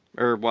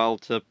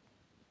 to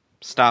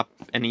stop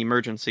any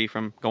emergency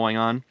from going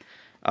on.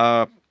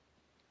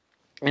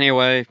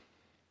 Anyway,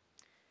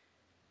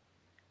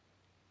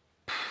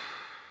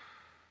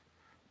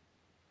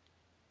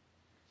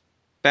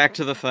 back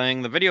to the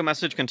thing. The video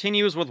message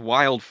continues with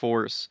Wild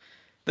Force.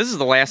 This is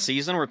the last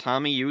season where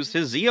Tommy used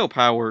his Zeo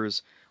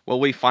powers. Will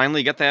we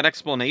finally get that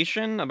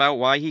explanation about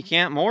why he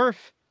can't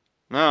morph?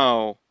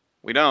 No,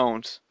 we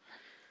don't.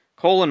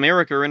 Cole and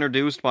Merrick are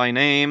introduced by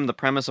name, the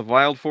premise of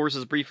Wild Force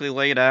is briefly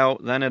laid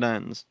out, then it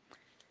ends.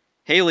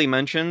 Haley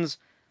mentions,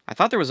 I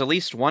thought there was at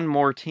least one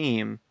more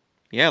team.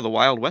 Yeah, the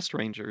Wild West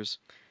Rangers.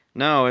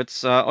 No,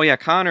 it's,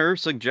 Connor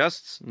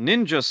suggests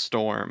Ninja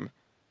Storm.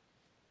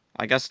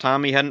 I guess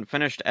Tommy hadn't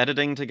finished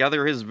editing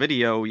together his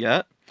video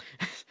yet,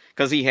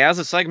 because he has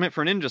a segment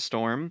for Ninja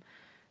Storm,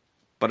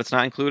 but it's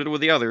not included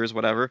with the others,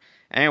 whatever.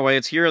 Anyway,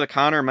 it's here that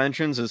Connor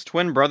mentions his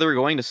twin brother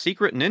going to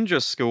secret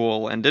ninja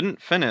school and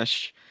didn't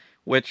finish,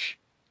 which,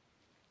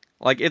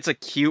 like, it's a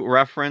cute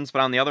reference,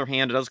 but on the other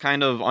hand, it does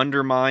kind of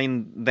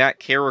undermine that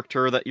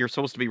character that you're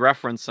supposed to be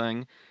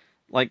referencing.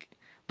 Like,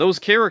 those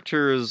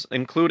characters,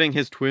 including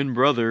his twin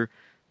brother,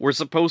 were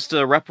supposed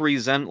to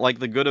represent, like,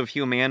 the good of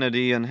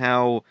humanity and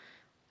how,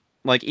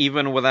 like,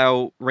 even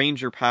without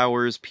ranger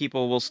powers,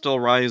 people will still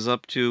rise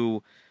up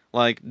to,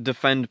 like,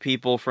 defend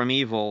people from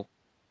evil.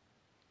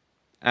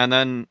 And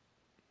then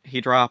he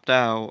dropped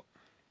out.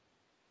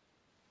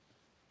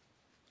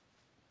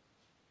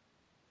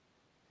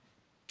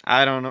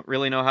 I don't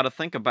really know how to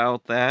think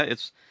about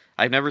that.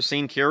 I've never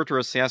seen character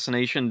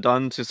assassination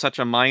done to such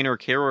a minor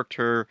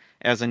character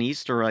as an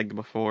Easter egg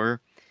before.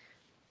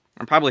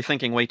 I'm probably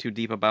thinking way too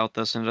deep about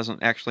this, and it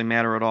doesn't actually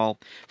matter at all.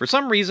 For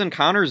some reason,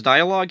 Connor's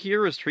dialogue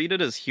here is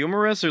treated as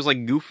humorous. There's,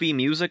 like, goofy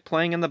music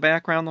playing in the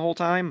background the whole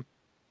time.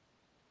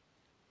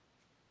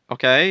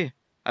 Okay,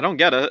 I don't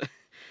get it.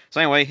 So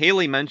anyway,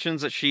 Haley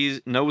mentions that she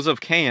knows of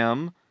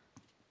Cam.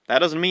 That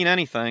doesn't mean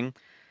anything.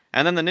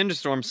 And then the Ninja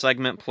Storm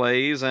segment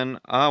plays, and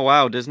oh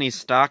wow, Disney's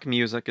stock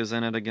music is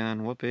in it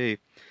again. Whoopee.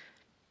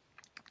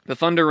 The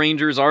Thunder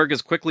Rangers arc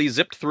is quickly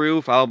zipped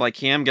through, followed by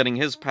Cam getting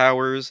his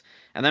powers,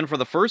 and then for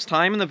the first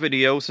time in the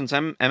video since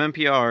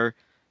MMPR,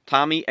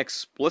 Tommy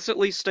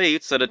explicitly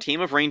states that a team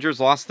of Rangers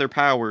lost their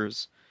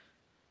powers.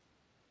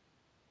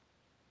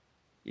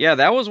 Yeah,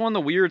 that was one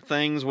of the weird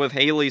things with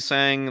Haley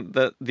saying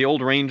that the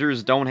old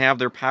Rangers don't have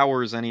their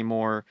powers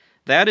anymore.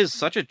 That is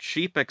such a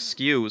cheap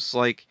excuse.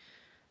 Like,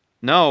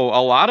 no, a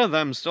lot of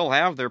them still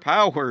have their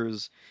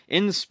powers.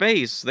 In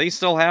space, they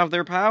still have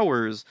their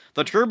powers.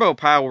 The turbo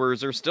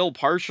powers are still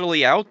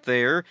partially out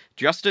there.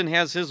 Justin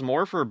has his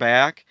morpher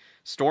back.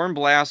 Storm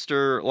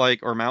Blaster,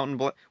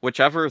 or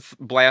whichever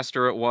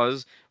blaster it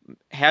was,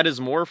 had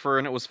his morpher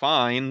and it was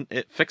fine.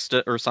 It fixed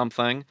it or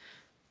something.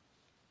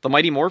 The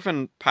Mighty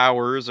Morphin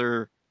powers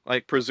are,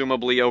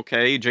 presumably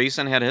okay.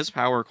 Jason had his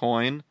power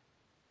coin.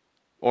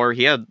 Or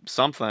he had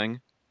something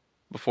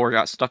before he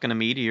got stuck in a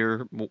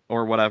meteor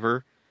or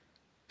whatever.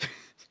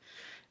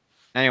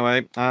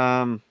 Anyway,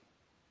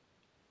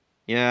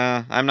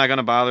 yeah, I'm not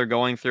gonna bother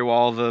going through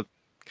all the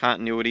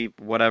continuity,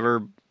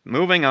 whatever.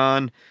 Moving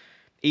on,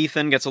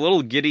 Ethan gets a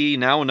little giddy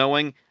now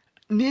knowing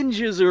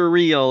ninjas are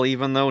real,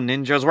 even though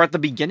ninjas were at the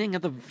beginning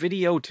of the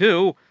video,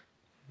 too.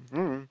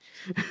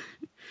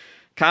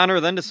 Connor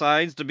then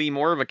decides to be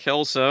more of a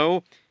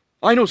kill-so.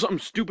 I know something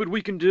stupid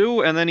we can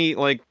do, and then he,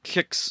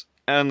 kicks,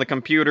 and the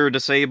computer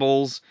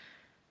disables.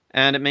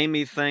 And it made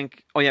me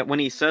think, oh yeah, when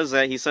he says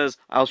that, he says,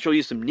 I'll show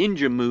you some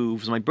ninja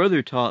moves my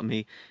brother taught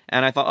me.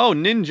 And I thought, oh,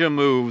 Ninja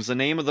Moves, the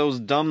name of those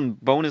dumb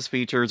bonus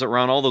features that were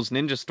on all those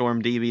Ninja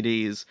Storm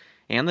DVDs.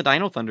 And the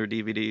Dino Thunder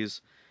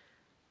DVDs.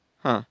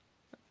 Huh.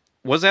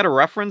 Was that a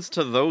reference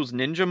to those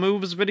Ninja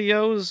Moves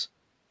videos?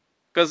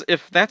 Because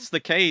if that's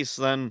the case,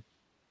 then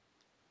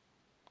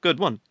good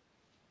one.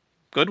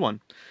 Good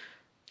one.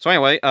 So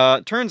anyway,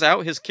 turns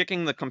out his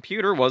kicking the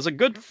computer was a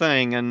good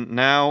thing, and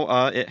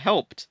now it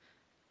helped.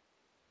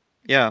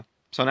 Yeah,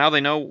 so now they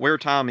know where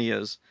Tommy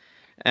is.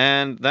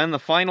 And then the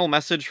final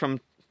message from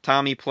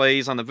Tommy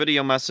plays on the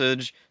video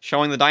message,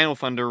 showing the Dino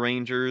Thunder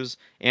Rangers,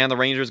 and the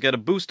Rangers get a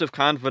boost of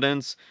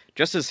confidence,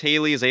 just as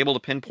Haley is able to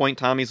pinpoint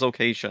Tommy's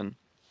location.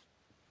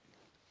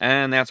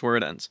 And that's where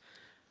it ends.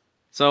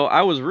 So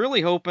I was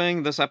really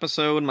hoping this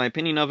episode, my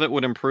opinion of it,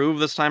 would improve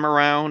this time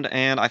around,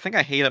 and I think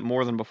I hate it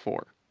more than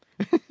before.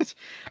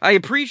 I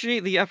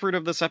appreciate the effort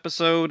of this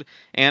episode,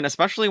 and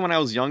especially when I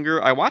was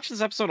younger, I watched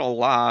this episode a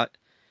lot.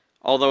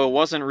 Although it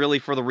wasn't really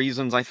for the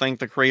reasons I think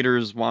the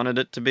creators wanted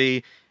it to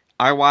be.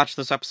 I watched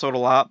this episode a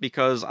lot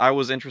because I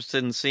was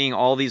interested in seeing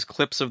all these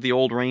clips of the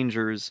old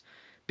Rangers.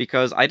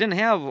 Because I didn't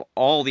have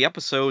all the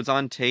episodes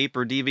on tape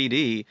or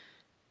DVD.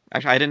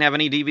 Actually, I didn't have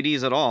any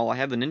DVDs at all. I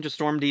had the Ninja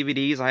Storm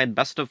DVDs, I had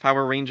Best of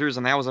Power Rangers,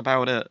 and that was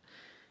about it.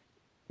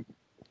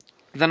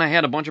 Then I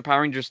had a bunch of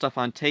Power Rangers stuff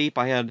on tape.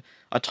 I had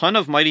a ton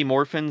of Mighty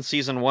Morphin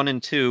Season 1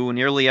 and 2,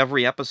 nearly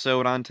every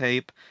episode on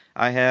tape.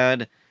 I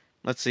had,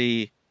 let's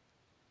see,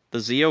 the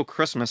Zeo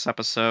Christmas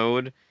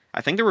episode. I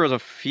think there was a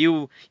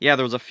few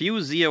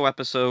Zeo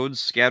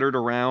episodes scattered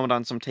around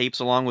on some tapes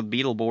along with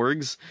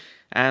Beetleborgs.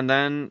 And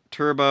then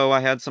Turbo, I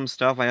had some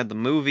stuff. I had the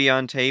movie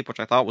on tape, which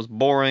I thought was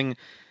boring.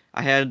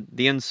 I had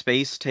the In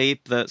Space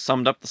tape that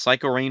summed up the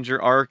Psycho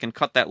Ranger arc and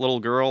cut that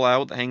little girl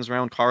out that hangs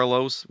around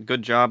Carlos.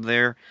 Good job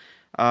there.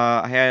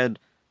 Did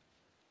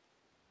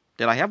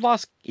I have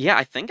Lost... Yeah,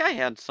 I think I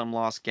had some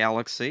Lost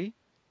Galaxy.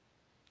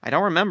 I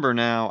don't remember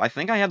now. I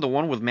think I had the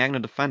one with Magna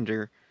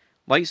Defender.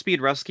 Lightspeed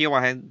Rescue,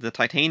 I had the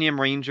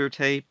Titanium Ranger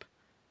tape.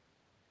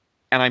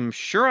 And I'm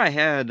sure I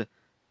had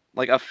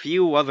like a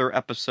few other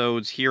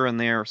episodes here and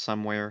there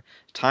somewhere.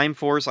 Time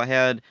Force, I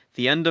had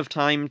the End of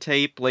Time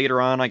tape. Later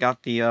on, I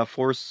got the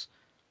Force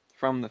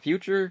from the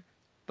Future,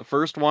 the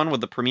first one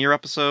with the premiere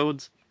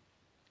episodes.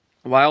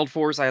 Wild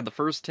Force, I had the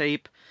first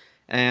tape.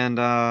 And,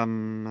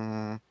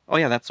 oh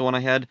yeah, that's the one I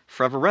had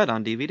Forever Red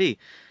on DVD.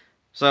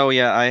 So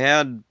yeah, I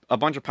had a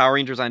bunch of Power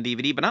Rangers on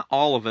DVD, but not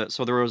all of it,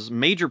 so there was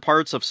major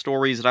parts of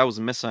stories that I was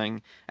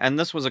missing, and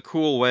this was a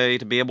cool way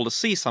to be able to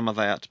see some of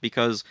that,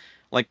 because,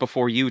 like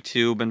before,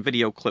 YouTube and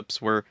video clips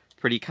were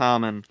pretty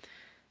common.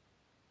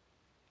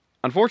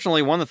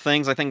 Unfortunately, one of the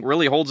things I think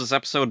really holds this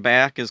episode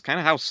back is kind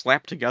of how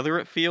slapped together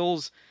it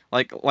feels.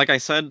 Like I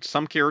said,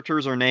 some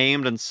characters are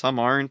named and some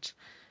aren't.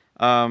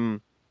 And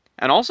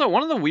also,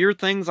 one of the weird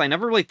things I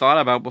never really thought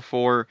about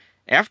before,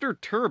 after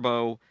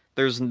Turbo,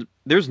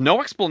 there's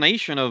no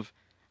explanation of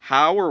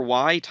how or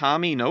why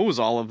Tommy knows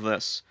all of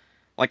this.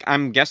 Like,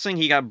 I'm guessing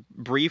he got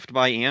briefed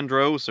by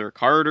Andros or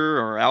Carter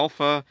or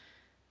Alpha.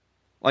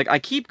 Like, I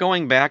keep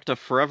going back to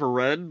Forever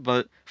Red,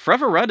 but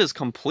Forever Red is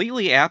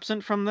completely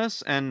absent from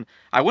this, and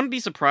I wouldn't be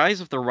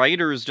surprised if the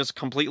writers just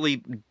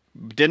completely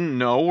didn't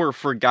know or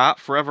forgot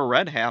Forever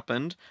Red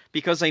happened,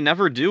 because they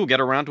never do get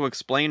around to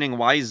explaining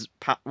why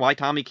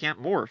Tommy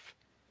can't morph.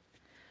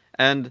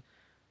 And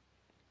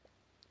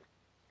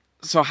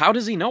so how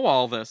does he know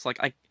all this?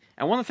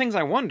 And one of the things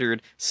I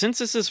wondered, since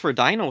this is for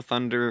Dino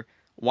Thunder,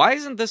 why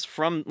isn't this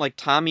from, like,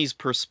 Tommy's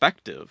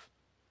perspective?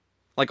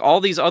 Like,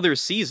 all these other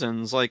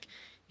seasons, like,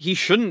 he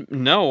shouldn't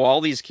know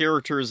all these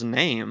characters'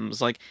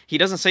 names. Like, he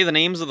doesn't say the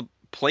names of the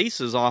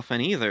places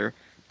often either.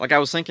 Like, I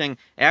was thinking,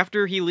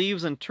 after he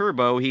leaves in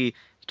Turbo, he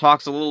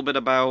talks a little bit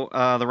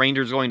about the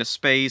Rangers going to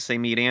space, they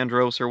meet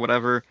Andros or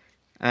whatever,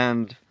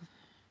 but,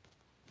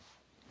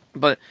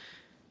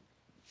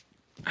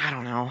 I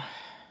don't know.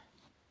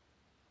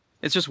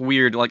 It's just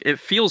weird. Like, it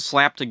feels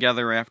slapped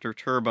together after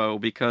Turbo,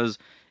 because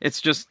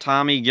it's just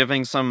Tommy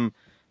giving some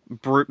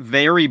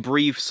very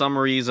brief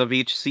summaries of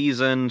each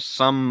season,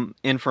 some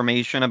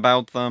information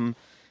about them.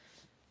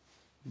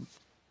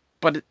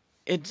 But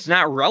it's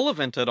not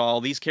relevant at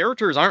all. These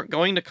characters aren't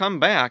going to come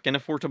back, and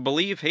if we're to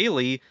believe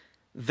Haley,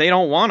 they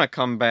don't want to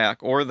come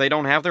back, or they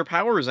don't have their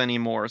powers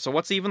anymore. So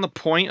what's even the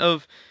point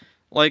of,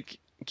 like,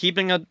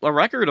 keeping a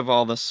record of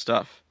all this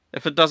stuff,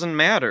 if it doesn't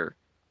matter?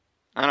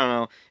 I don't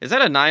know. Is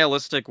that a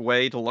nihilistic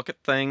way to look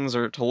at things,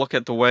 or to look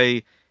at the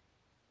way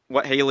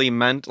what Haley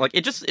meant? Like,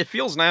 it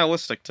feels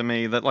nihilistic to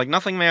me, that, like,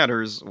 nothing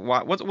matters.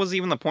 What was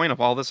even the point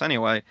of all this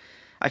anyway?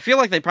 I feel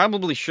like they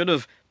probably should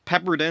have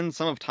peppered in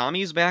some of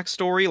Tommy's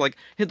backstory. Like,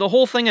 the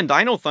whole thing in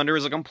Dino Thunder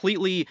is a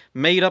completely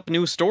made-up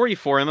new story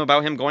for him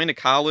about him going to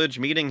college,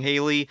 meeting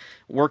Haley,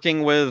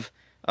 working with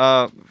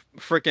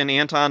frickin'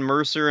 Anton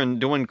Mercer and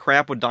doing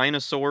crap with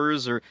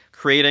dinosaurs, or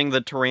creating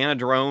the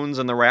Tyrannodrones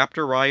and the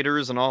Raptor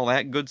Riders and all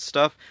that good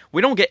stuff.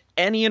 We don't get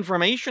any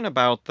information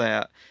about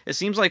that. It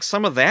seems like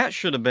some of that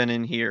should have been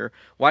in here.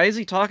 Why is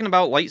he talking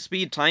about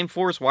Lightspeed, Time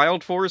Force,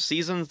 Wild Force,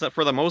 seasons that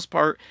for the most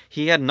part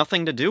he had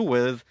nothing to do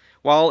with,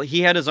 while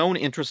he had his own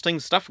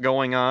interesting stuff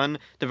going on,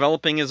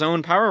 developing his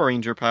own Power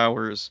Ranger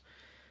powers?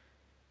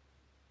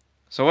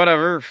 So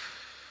whatever.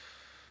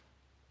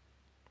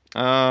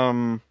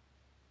 Going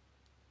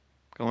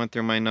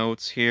through my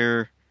notes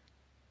here.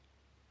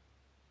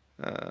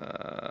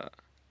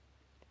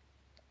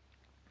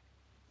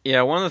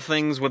 Yeah, one of the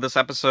things with this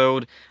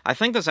episode, I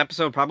think this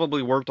episode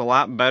probably worked a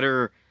lot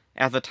better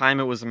at the time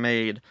it was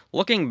made.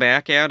 Looking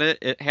back at it,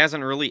 it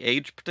hasn't really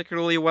aged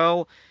particularly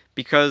well,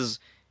 because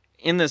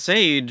in this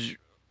age,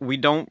 we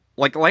don't,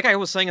 like I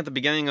was saying at the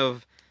beginning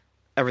of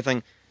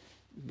everything,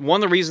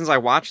 one of the reasons I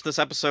watched this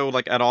episode,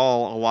 like, at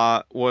all a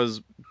lot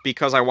was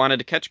because I wanted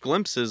to catch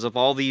glimpses of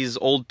all these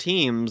old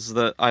teams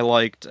that I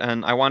liked,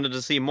 and I wanted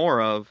to see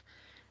more of.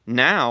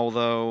 Now,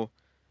 though,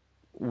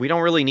 we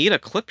don't really need a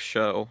clip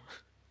show.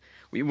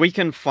 We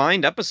can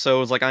find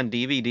episodes, like, on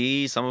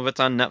DVD, some of it's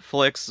on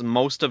Netflix,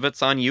 most of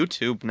it's on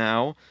YouTube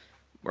now.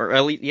 Or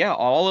at least, yeah,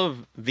 all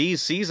of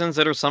these seasons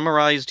that are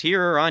summarized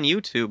here are on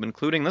YouTube,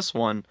 including this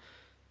one.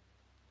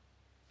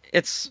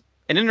 It's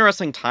an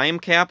interesting time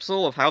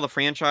capsule of how the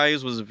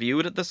franchise was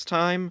viewed at this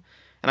time,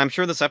 and I'm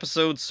sure this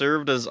episode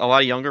served as a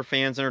lot of younger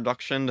fans'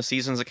 introduction to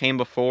seasons that came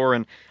before,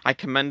 and I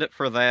commend it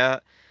for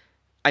that.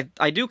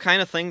 I do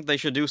kind of think they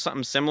should do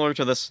something similar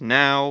to this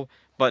now,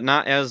 but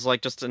not as,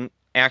 like, just an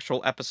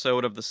actual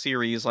episode of the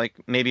series, like,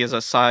 maybe as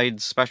a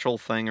side special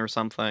thing or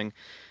something.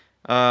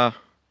 Yeah.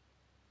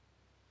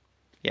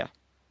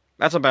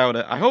 That's about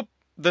it. I hope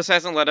this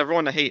hasn't led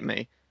everyone to hate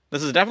me.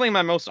 This is definitely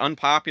my most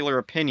unpopular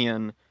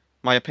opinion,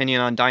 my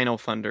opinion on Dino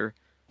Thunder.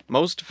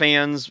 Most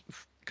fans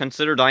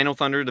consider Dino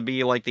Thunder to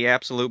be, like, the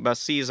absolute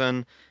best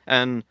season,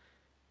 and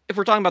if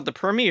we're talking about the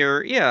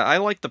premiere, yeah, I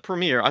like the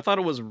premiere. I thought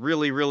it was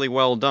really, really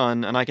well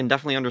done, and I can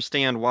definitely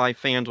understand why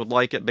fans would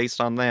like it based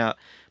on that.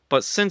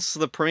 But since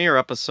the premiere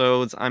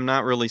episodes, I'm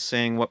not really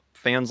seeing what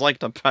fans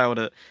liked about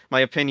it. My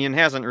opinion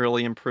hasn't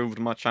really improved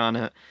much on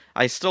it.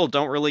 I still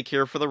don't really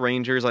care for the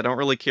Rangers, I don't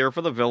really care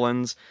for the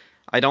villains.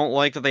 I don't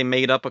like that they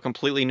made up a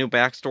completely new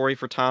backstory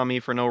for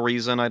Tommy for no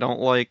reason. I don't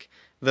like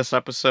this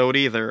episode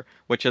either,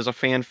 which is a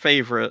fan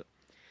favorite.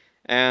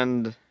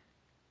 And,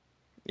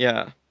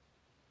 yeah.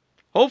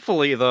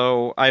 Hopefully,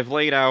 though, I've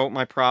laid out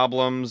my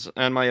problems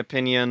and my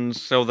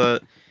opinions so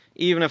that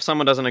even if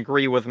someone doesn't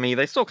agree with me,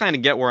 they still kind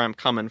of get where I'm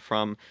coming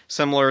from.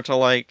 Similar to,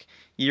 like,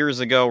 years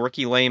ago,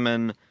 Ricky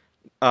Lehman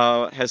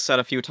has said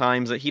a few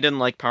times that he didn't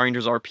like Power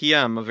Rangers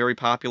RPM, a very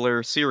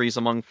popular series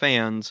among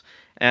fans,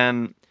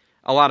 and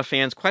a lot of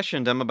fans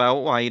questioned him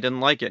about why he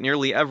didn't like it.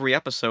 Nearly every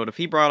episode, if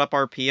he brought up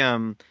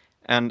RPM,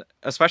 and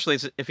especially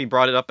if he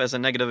brought it up as a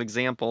negative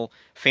example,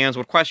 fans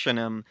would question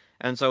him.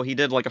 And so he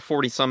did like a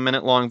 40-some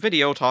minute long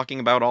video talking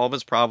about all of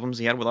his problems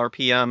he had with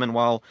RPM, and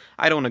while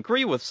I don't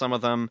agree with some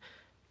of them,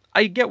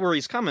 I get where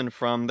he's coming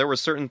from. There were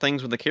certain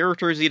things with the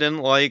characters he didn't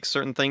like,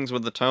 certain things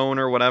with the tone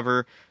or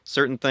whatever,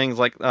 certain things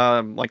like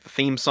the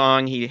theme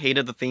song. He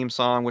hated the theme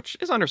song, which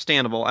is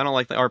understandable. I don't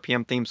like the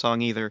RPM theme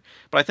song either,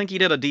 but I think he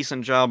did a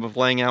decent job of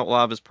laying out a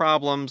lot of his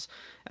problems.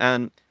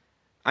 And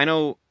I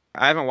know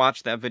I haven't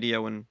watched that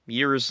video in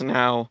years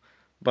now,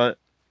 but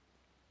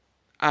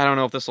I don't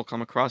know if this will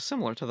come across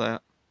similar to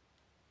that.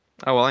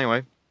 Oh well,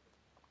 anyway,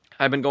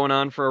 I've been going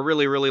on for a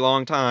really, really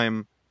long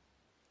time,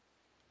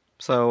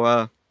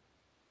 so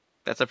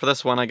that's it for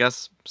this one, I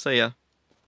guess. See ya.